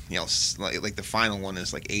are like the final one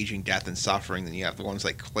is like aging, death, and suffering. Then you have the ones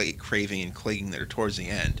like craving and clinging that are towards the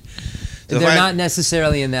end. So they're not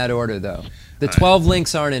necessarily in that order, though. The 12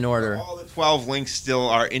 links aren't in order. All the 12 links still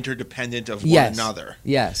are interdependent of one another.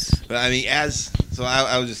 Yes. But I mean, I was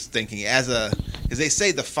just thinking, because they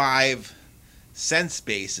say the 5 sense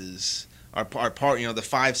bases are part, the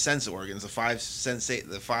 5 sense organs, the 5 senses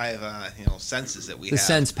that we have. The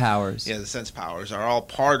sense powers. Yeah, the sense powers are all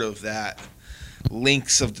part of that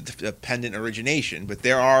links of the dependent origination. But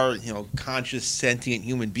there are, conscious sentient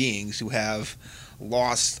human beings who have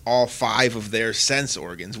lost all 5 of their sense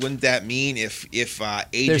organs. Wouldn't that mean if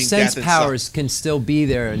aging, their sense death, powers can still be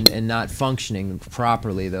there and not functioning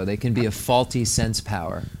properly, though? They can be a faulty sense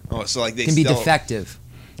power. Oh, so like they can be defective.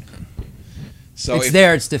 So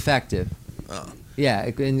it's defective. Oh. Yeah,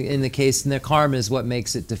 in the karma is what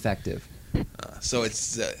makes it defective. So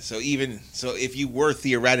it's so if you were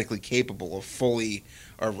theoretically capable of fully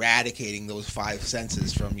eradicating those five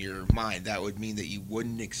senses from your mind, that would mean that you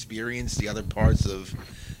wouldn't experience the other parts of.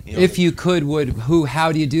 If you could,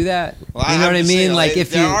 how do you do that? Well, you know what I mean? Saying, like if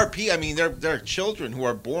there are there are children who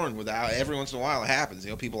are born without. Every once in a while, it happens.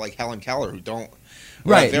 People like Helen Keller who don't.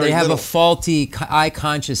 Right, they have a faulty eye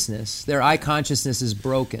consciousness. Their eye consciousness is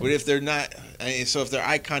broken. But if they're not, so if their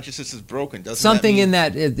eye consciousness is broken, doesn't something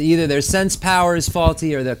that mean... in that either their sense power is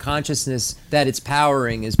faulty or their consciousness that it's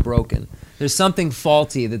powering is broken. There's something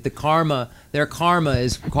faulty that their karma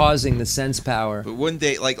is causing the sense power. But wouldn't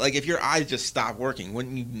they like if your eyes just stop working?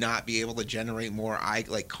 Wouldn't you not be able to generate more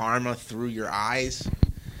karma through your eyes?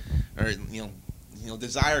 Or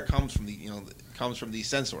desire comes from from these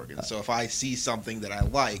sense organs. So if I see something that I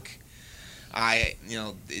like,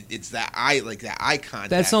 it's that eye contact.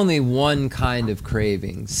 That's only one kind of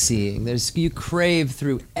craving, seeing. You crave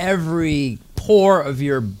through every pore of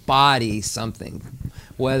your body something,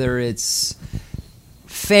 whether it's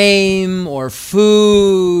fame or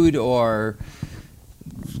food or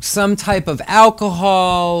some type of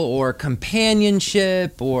alcohol or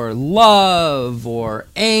companionship or love or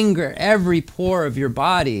anger. Every pore of your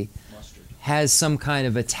body has some kind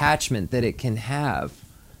of attachment that it can have.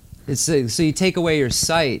 So you take away your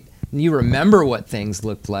sight, and you remember what things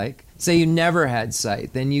looked like. Say you never had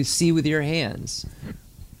sight, then you see with your hands.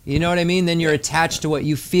 You know what I mean? Then you're attached to what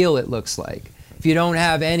you feel it looks like. If you don't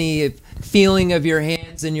have any feeling of your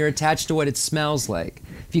hands, then you're attached to what it smells like.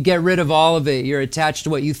 If you get rid of all of it, you're attached to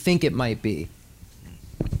what you think it might be.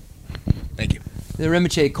 Thank you. The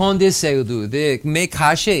Rinpoche, konde seudu, the me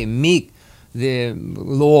kashe, mik, the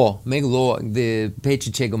law, make law, the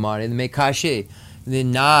peche chegomare, the me kashe, the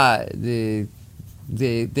na, the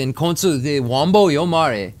then konsu, the wambo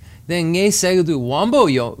yomare, then nge seudu wambo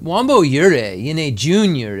yure, yene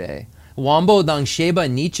junior, wambo dang sheba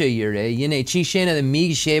nicha yure, yene chikshena the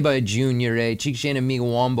mig sheba junior, chikshena mig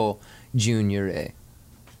wambo junior.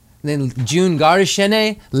 Then June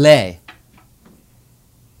Garishene le.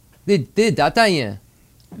 The datayen.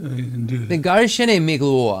 The Garishene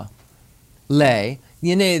migloa le.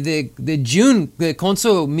 Yene the June the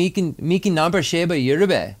conso miki number sheba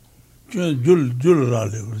yurbe.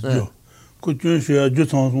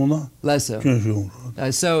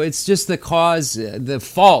 So it's just the cause, the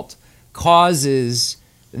fault causes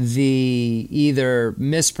the either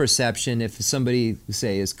misperception if somebody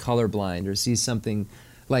say is colorblind or sees something.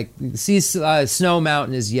 Like, Snow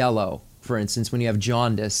Mountain is yellow, for instance, when you have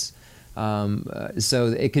jaundice.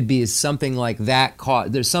 So it could be something like that.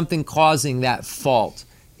 There's something causing that fault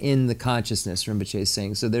in the consciousness, Rinpoche is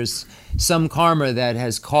saying. So there's some karma that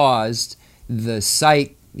has caused the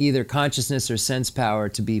sight, either consciousness or sense power,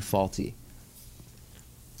 to be faulty.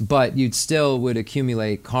 But you'd still would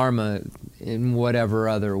accumulate karma in whatever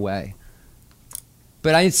other way.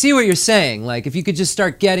 But I see what you're saying. Like, if you could just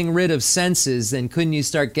start getting rid of senses, then couldn't you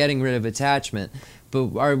start getting rid of attachment? But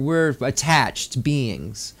we're attached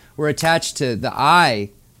beings. We're attached to the eye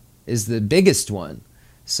is the biggest one.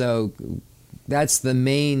 So that's the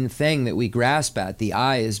main thing that we grasp at. The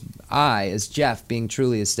I is Jeff being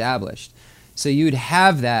truly established. So you'd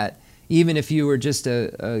have that even if you were just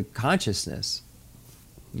a consciousness.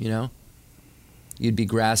 You'd be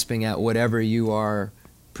grasping at whatever you are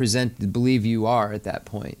believe you are at that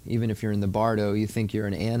point. Even if you're in the bardo, you think you're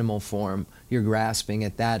an animal form, you're grasping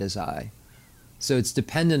at that as I. So it's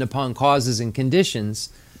dependent upon causes and conditions,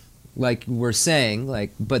 like we're saying,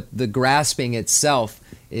 but the grasping itself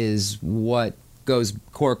is what goes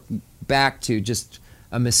back to just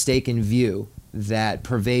a mistaken view that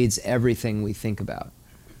pervades everything we think about.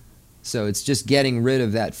 So it's just getting rid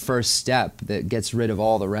of that first step that gets rid of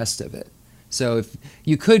all the rest of it. So if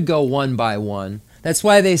you could go one by one. That's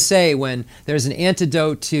why they say when there's an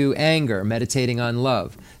antidote to anger, meditating on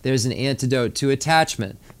love. There's an antidote to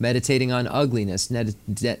attachment, meditating on ugliness,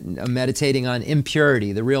 meditating on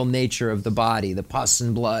impurity, the real nature of the body, the pus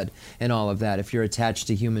and blood, and all of that, if you're attached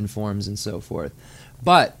to human forms and so forth.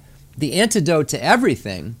 But the antidote to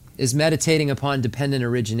everything is meditating upon dependent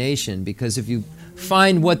origination, because if you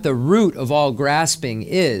find what the root of all grasping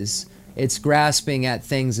is, it's grasping at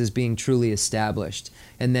things as being truly established,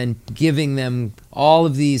 and then giving them all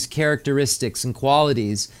of these characteristics and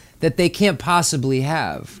qualities that they can't possibly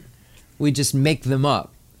have. We just make them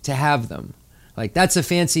up to have them. Like, that's a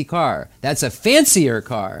fancy car. That's a fancier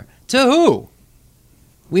car. To who?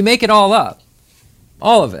 We make it all up.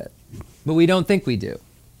 All of it. But we don't think we do.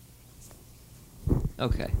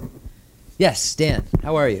 Okay. Yes, Dan,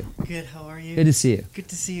 how are you? Good, how are you? Good to see you. Good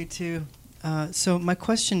to see you too. So my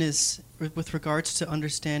question is with regards to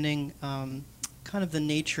understanding kind kind of the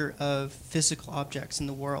nature of physical objects in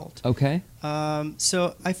the world. Okay.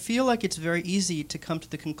 So I feel like it's very easy to come to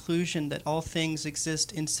the conclusion that all things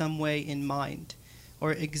exist in some way in mind,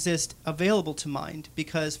 or exist available to mind,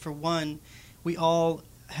 because for one, we all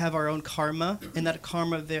have our own karma, and that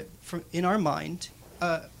karma in our mind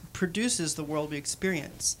produces the world we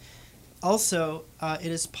experience. Also,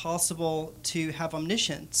 it is possible to have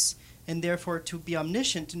omniscience, and therefore to be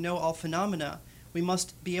omniscient, to know all phenomena, we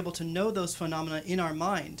must be able to know those phenomena in our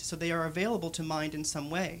mind, so they are available to mind in some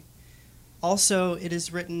way. Also, it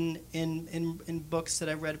is written in books that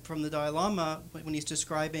I read from the Dalai Lama when he's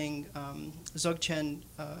describing Dzogchen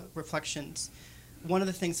reflections. One of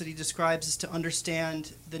the things that he describes is to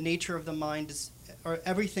understand the nature of the mind, or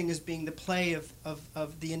everything as being the play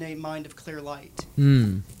of the innate mind of clear light.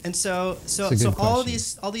 And so all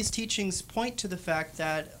these teachings point to the fact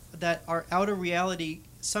that our outer reality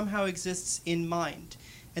somehow exists in mind.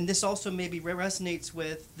 And this also maybe resonates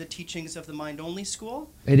with the teachings of the mind-only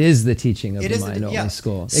school. It is the teaching of the mind-only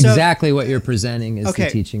school. So, exactly what you're presenting is the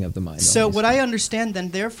teaching of the mind-only school. So what I understand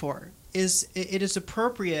then, therefore, is it is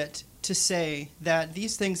appropriate to say that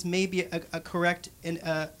these things may be correct and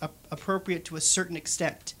appropriate to a certain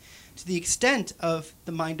extent, to the extent of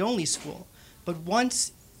the mind-only school. But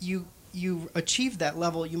once you achieve that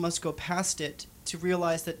level, you must go past it to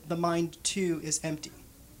realize that the mind, too, is empty.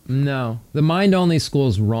 No, the mind-only school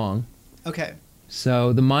is wrong. Okay.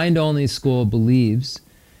 So the mind-only school believes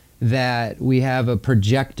that we have a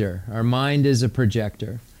projector. Our mind is a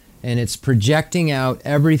projector, and it's projecting out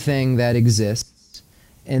everything that exists,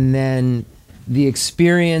 and then the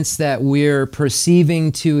experience that we're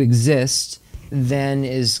perceiving to exist then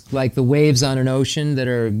is like the waves on an ocean that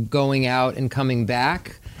are going out and coming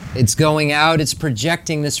back. It's going out, it's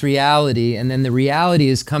projecting this reality, and then the reality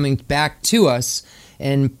is coming back to us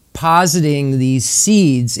and positing these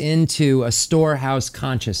seeds into a storehouse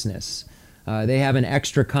consciousness. They have an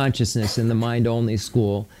extra consciousness in the mind-only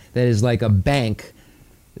school that is like a bank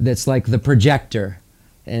that's like the projector.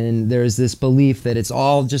 And there's this belief that it's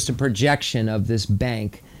all just a projection of this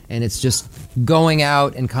bank, and it's just going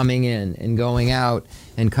out and coming in, and going out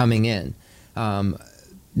and coming in. And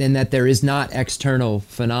that there is not external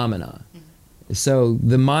phenomena. So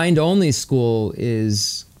the mind-only school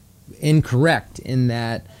is incorrect in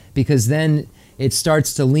that, because then it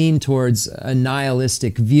starts to lean towards a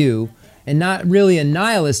nihilistic view, and not really a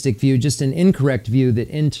nihilistic view, just an incorrect view that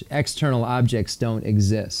external objects don't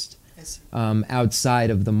exist outside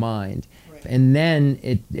of the mind. Right. And then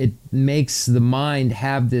it makes the mind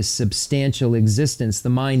have this substantial existence. The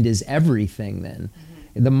mind is everything then.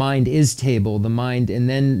 The mind is table, the mind, and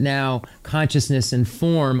then now consciousness and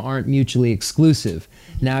form aren't mutually exclusive.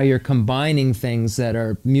 Now you're combining things that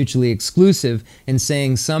are mutually exclusive and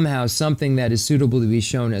saying somehow something that is suitable to be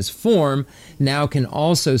shown as form now can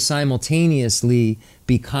also simultaneously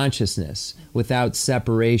be consciousness without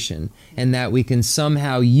separation, and that we can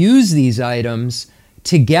somehow use these items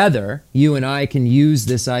together. You and I can use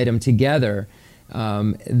this item together,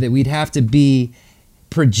 that we'd have to be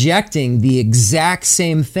projecting the exact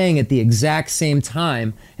same thing at the exact same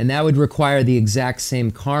time, and that would require the exact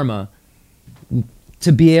same karma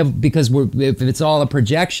to be able, because if it's all a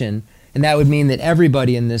projection, and that would mean that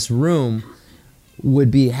everybody in this room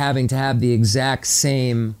would be having to have the exact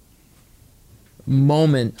same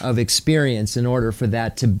moment of experience in order for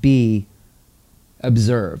that to be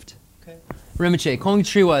observed. Okay. Rinpoche,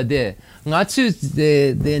 Kongtriwa de Ngatsu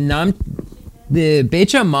the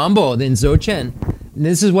Becha Mambo in Dzogchen.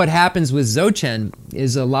 This is what happens with Dzogchen,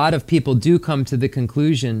 is a lot of people do come to the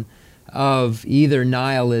conclusion of either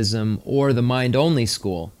nihilism or the mind-only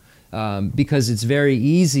school, because it's very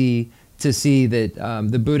easy to see that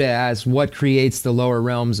the Buddha asks, what creates the lower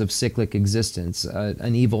realms of cyclic existence?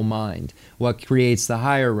 An evil mind. What creates the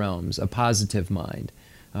higher realms? A positive mind.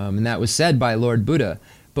 And that was said by Lord Buddha.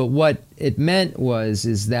 But what it meant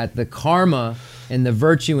is that the karma and the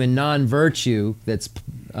virtue and non-virtue that's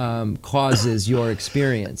causes your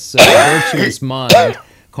experience. So the virtuous mind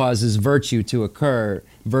causes virtue to occur.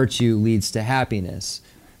 Virtue leads to happiness.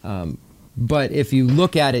 But if you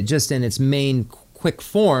look at it just in its main quick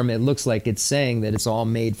form, it looks like it's saying that it's all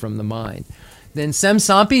made from the mind. Then sem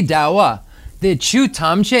sampi dawa, the chu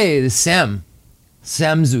tamche the sem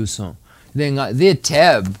zusong. Then the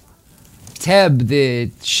teb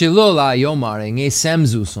the shilola yomare nge sem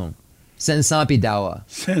zusong. Sen sampi dawa.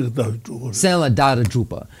 Sen la dada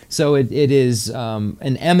drupa. So it is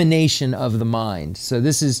an emanation of the mind. So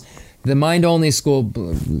this is the mind-only school,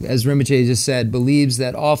 as Rinpoche just said, believes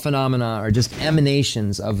that all phenomena are just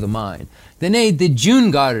emanations of the mind. Then the jun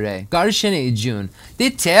garre, garshene jun, the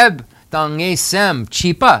teb tange sem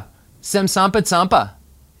chipa, Sem sampa tsampa.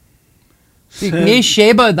 Ni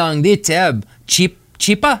sheba dang di teb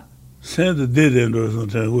chipa. Send the dead or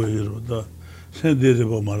something. Send the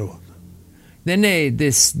Bomaro. Then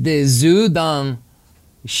this the zoo dang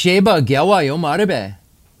sheba gewa yo marbe.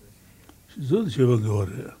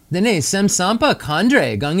 Then sem sampa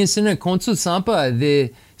kandre gangin sinner konsu sampa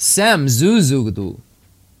the sem zuzugdu.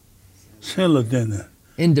 Sell then.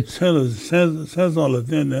 In the Says all of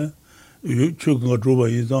then. You took a drove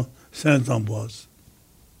is on San Sambos.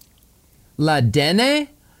 La dene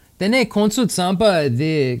konsu sampa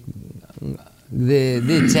the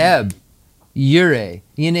teb yure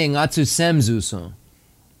yine ngatsu sem zuson.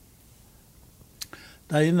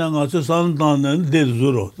 Taina ngatsu sandan and dead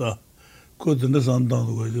zuro. Couldn't the sandan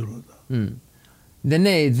go.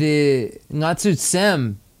 Dene the ngatsu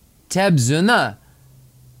sem teb zuna.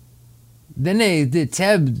 Dene the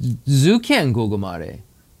teb zuken gogomare.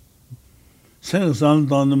 Sen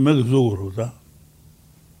sandan meg zuro.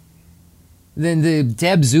 Then the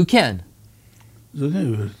teb zuken.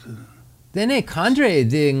 Dene kandre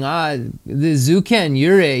the zuken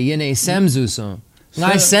yure yene sem zuson.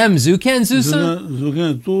 Ngai sem zuken zuson.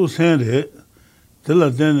 Zuken tu sende. Tell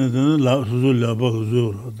a den la zula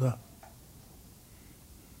zuro.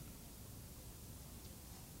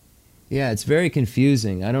 Yeah, it's very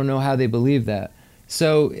confusing. I don't know how they believe that.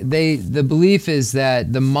 So the belief is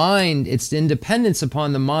that the mind, it's independence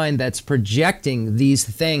upon the mind that's projecting these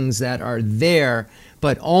things that are there,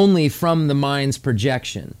 but only from the mind's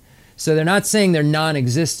projection. So they're not saying they're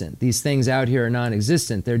non-existent. These things out here are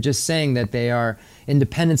non-existent. They're just saying that they are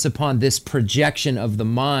independence upon this projection of the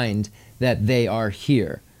mind that they are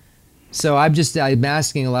here. So I'm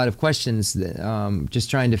asking a lot of questions, just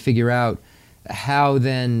trying to figure out how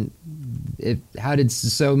then,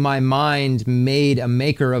 so my mind made a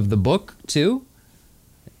maker of the book too?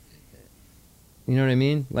 You know what I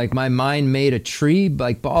mean? Like my mind made a tree,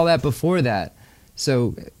 like all that before that.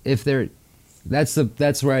 So if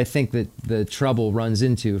that's where I think that the trouble runs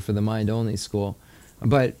into for the mind-only school.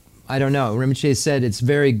 But I don't know. Rinpoche said it's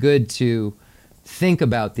very good to think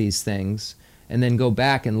about these things and then go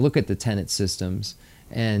back and look at the tenet systems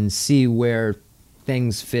and see where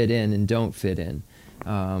things fit in and don't fit in.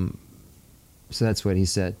 So that's what he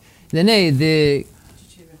said. Then the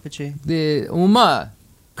Uma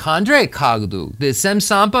Kandre Kagdu, the Sem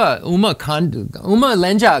Sampa Uma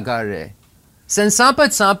Lenja Gare. Sen Sampa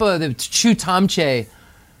Sampa the Chu Tamche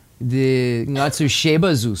the Ngatsu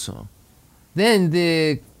Sheba Zuso. Then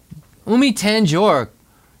the Umi Tanjor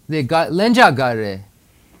the Lenja Gare.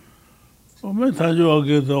 Umi Tanjor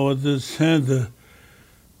get the send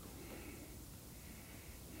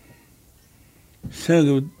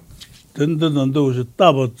then those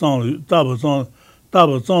double zong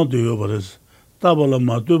do you but is double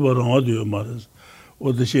ma do but on do matters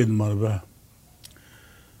or the shade marba.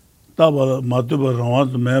 Double ma do but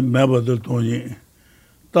on member the Tony.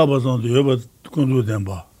 Double on the other condu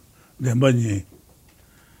demba. Dembani.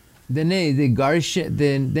 Then the Garsh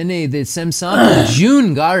then the Semsam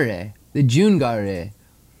June Gare. The June Gare.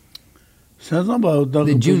 Says about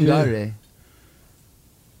the June Gare.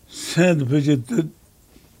 Send visit the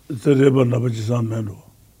river Nabajisan Mendo.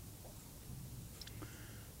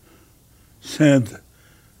 Send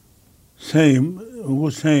same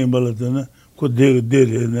Balatana could dig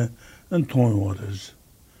in and tone waters.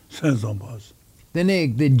 Send some bus. Then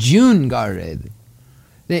the June Gare.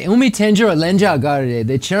 The Umi Tenjor Lenja Gare.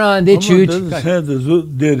 The Chiran de Chuch. Send the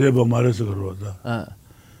dead river Maris Roda.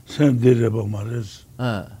 Send the river Maris.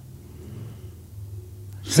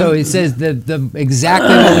 So he says the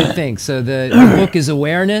exactly what we think. So the book is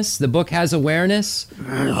awareness. The book has awareness.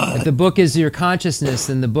 If the book is your consciousness,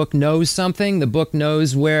 then the book knows something. The book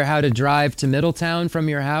knows how to drive to Middletown from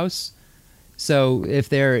your house. So if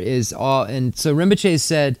there is and so Rinpoche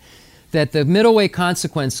said that the Middle Way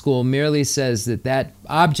Consequence School merely says that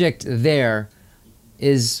object there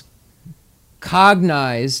is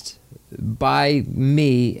cognized by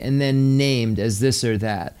me and then named as this or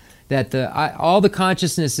that. That all the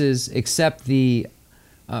consciousnesses except the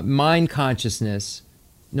mind consciousness,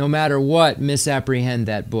 no matter what, misapprehend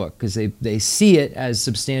that book because they see it as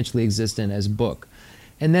substantially existent as book.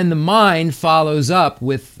 And then the mind follows up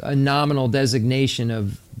with a nominal designation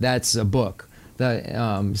of that's a book.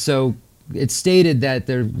 So it's stated that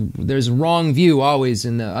there's wrong view always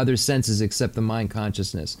in the other senses except the mind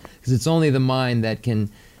consciousness because it's only the mind that can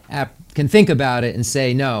think about it and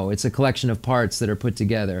say, no, it's a collection of parts that are put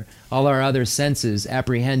together. All our other senses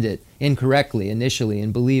apprehend it incorrectly initially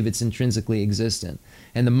and believe it's intrinsically existent.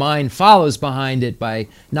 And the mind follows behind it by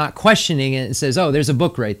not questioning it and says, oh, there's a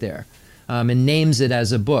book right there. and names it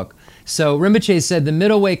as a book. So Rinpoche said the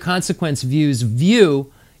middle way consequence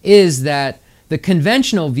view is that the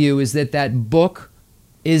conventional view is that that book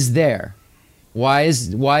is there. Why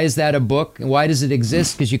is that a book? And why does it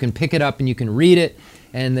exist? Because you can pick it up and you can read it.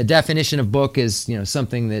 And the definition of book is,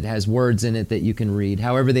 something that has words in it that you can read,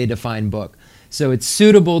 however they define book. So it's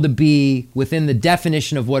suitable to be within the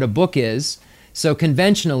definition of what a book is. So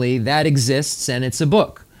conventionally, that exists and it's a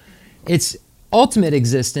book. Its ultimate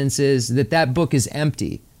existence is that that book is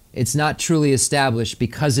empty. It's not truly established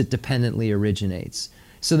because it dependently originates.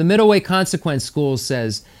 So the middle way consequence school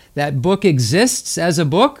says that book exists as a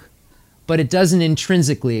book, but it doesn't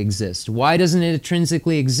intrinsically exist. Why doesn't it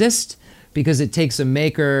intrinsically exist? Because it takes a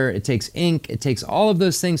maker, it takes ink, it takes all of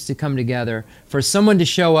those things to come together for someone to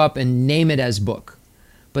show up and name it as book.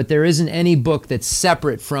 But there isn't any book that's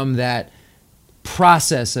separate from that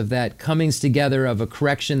process of that comings together of a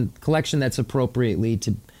collection that's appropriate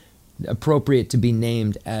to be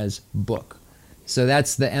named as book. So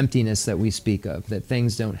that's the emptiness that we speak of, that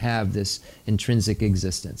things don't have this intrinsic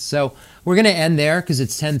existence. So we're going to end there because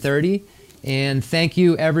it's 10:30. And thank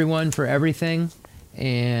you everyone for everything.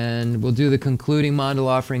 And we'll do the concluding mandala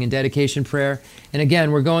offering and dedication prayer. And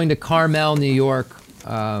again, we're going to Carmel, New York,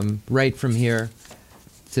 right from here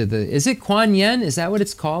to is it Kuan Yin? Is that what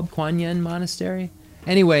it's called? Kuan Yin Monastery?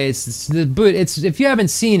 Anyway, it's the Buddha. If you haven't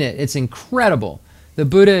seen it, it's incredible. The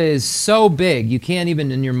Buddha is so big, you can't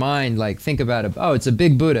even in your mind think about it. Oh, it's a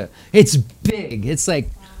big Buddha. It's big. It's like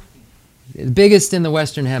the biggest in the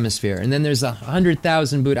Western Hemisphere. And then there's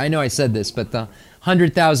 100,000 Buddha. I know I said this, but the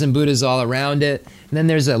 100,000 Buddhas all around it. And then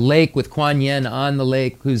there's a lake with Kuan Yin on the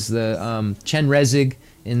lake, who's the Chenrezig.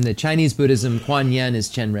 In the Chinese Buddhism, Kuan Yin is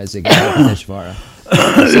Chenrezig, Avalokiteshvara.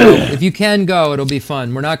 So if you can go, it'll be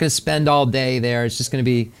fun. We're not going to spend all day there. It's just going to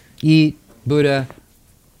be eat, Buddha,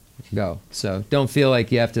 go. So don't feel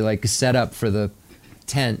like you have to set up for the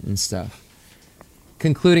tent and stuff.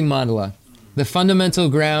 Concluding mandala. The fundamental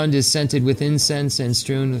ground is scented with incense and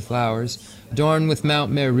strewn with flowers, adorned with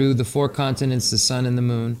Mount Meru, the four continents, the sun and the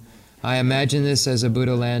moon. I imagine this as a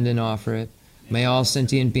Buddha land and offer it. May all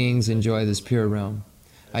sentient beings enjoy this pure realm.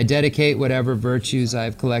 I dedicate whatever virtues I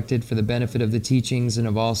have collected for the benefit of the teachings and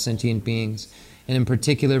of all sentient beings, and in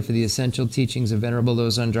particular for the essential teachings of Venerable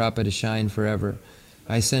Lobsang Drakpa to shine forever.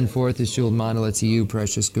 I send forth this jeweled mandala to you,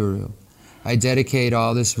 precious Guru. I dedicate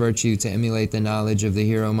all this virtue to emulate the knowledge of the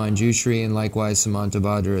hero Manjushri and likewise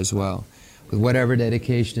Samantabhadra as well. With whatever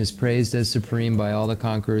dedication is praised as supreme by all the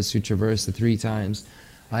conquerors who traverse the 3 times,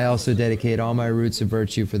 I also dedicate all my roots of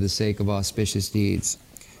virtue for the sake of auspicious deeds.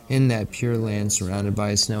 In that pure land surrounded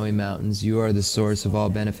by snowy mountains, you are the source of all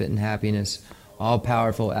benefit and happiness.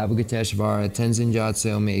 All-powerful Avalokiteshvara, Tenzin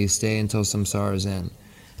Gyatso, may you stay until samsara's end.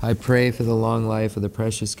 I pray for the long life of the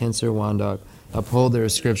precious Khensur Wandok, uphold their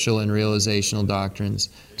scriptural and realizational doctrines.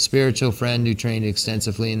 Spiritual friend who trained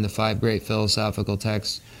extensively in the 5 great philosophical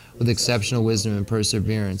texts with exceptional wisdom and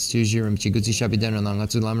perseverance. Tuji Rinpoche Guti Shapidenra Lang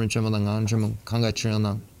Atu Lamrim Chamalang Anjam Kanga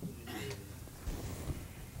Trilnang.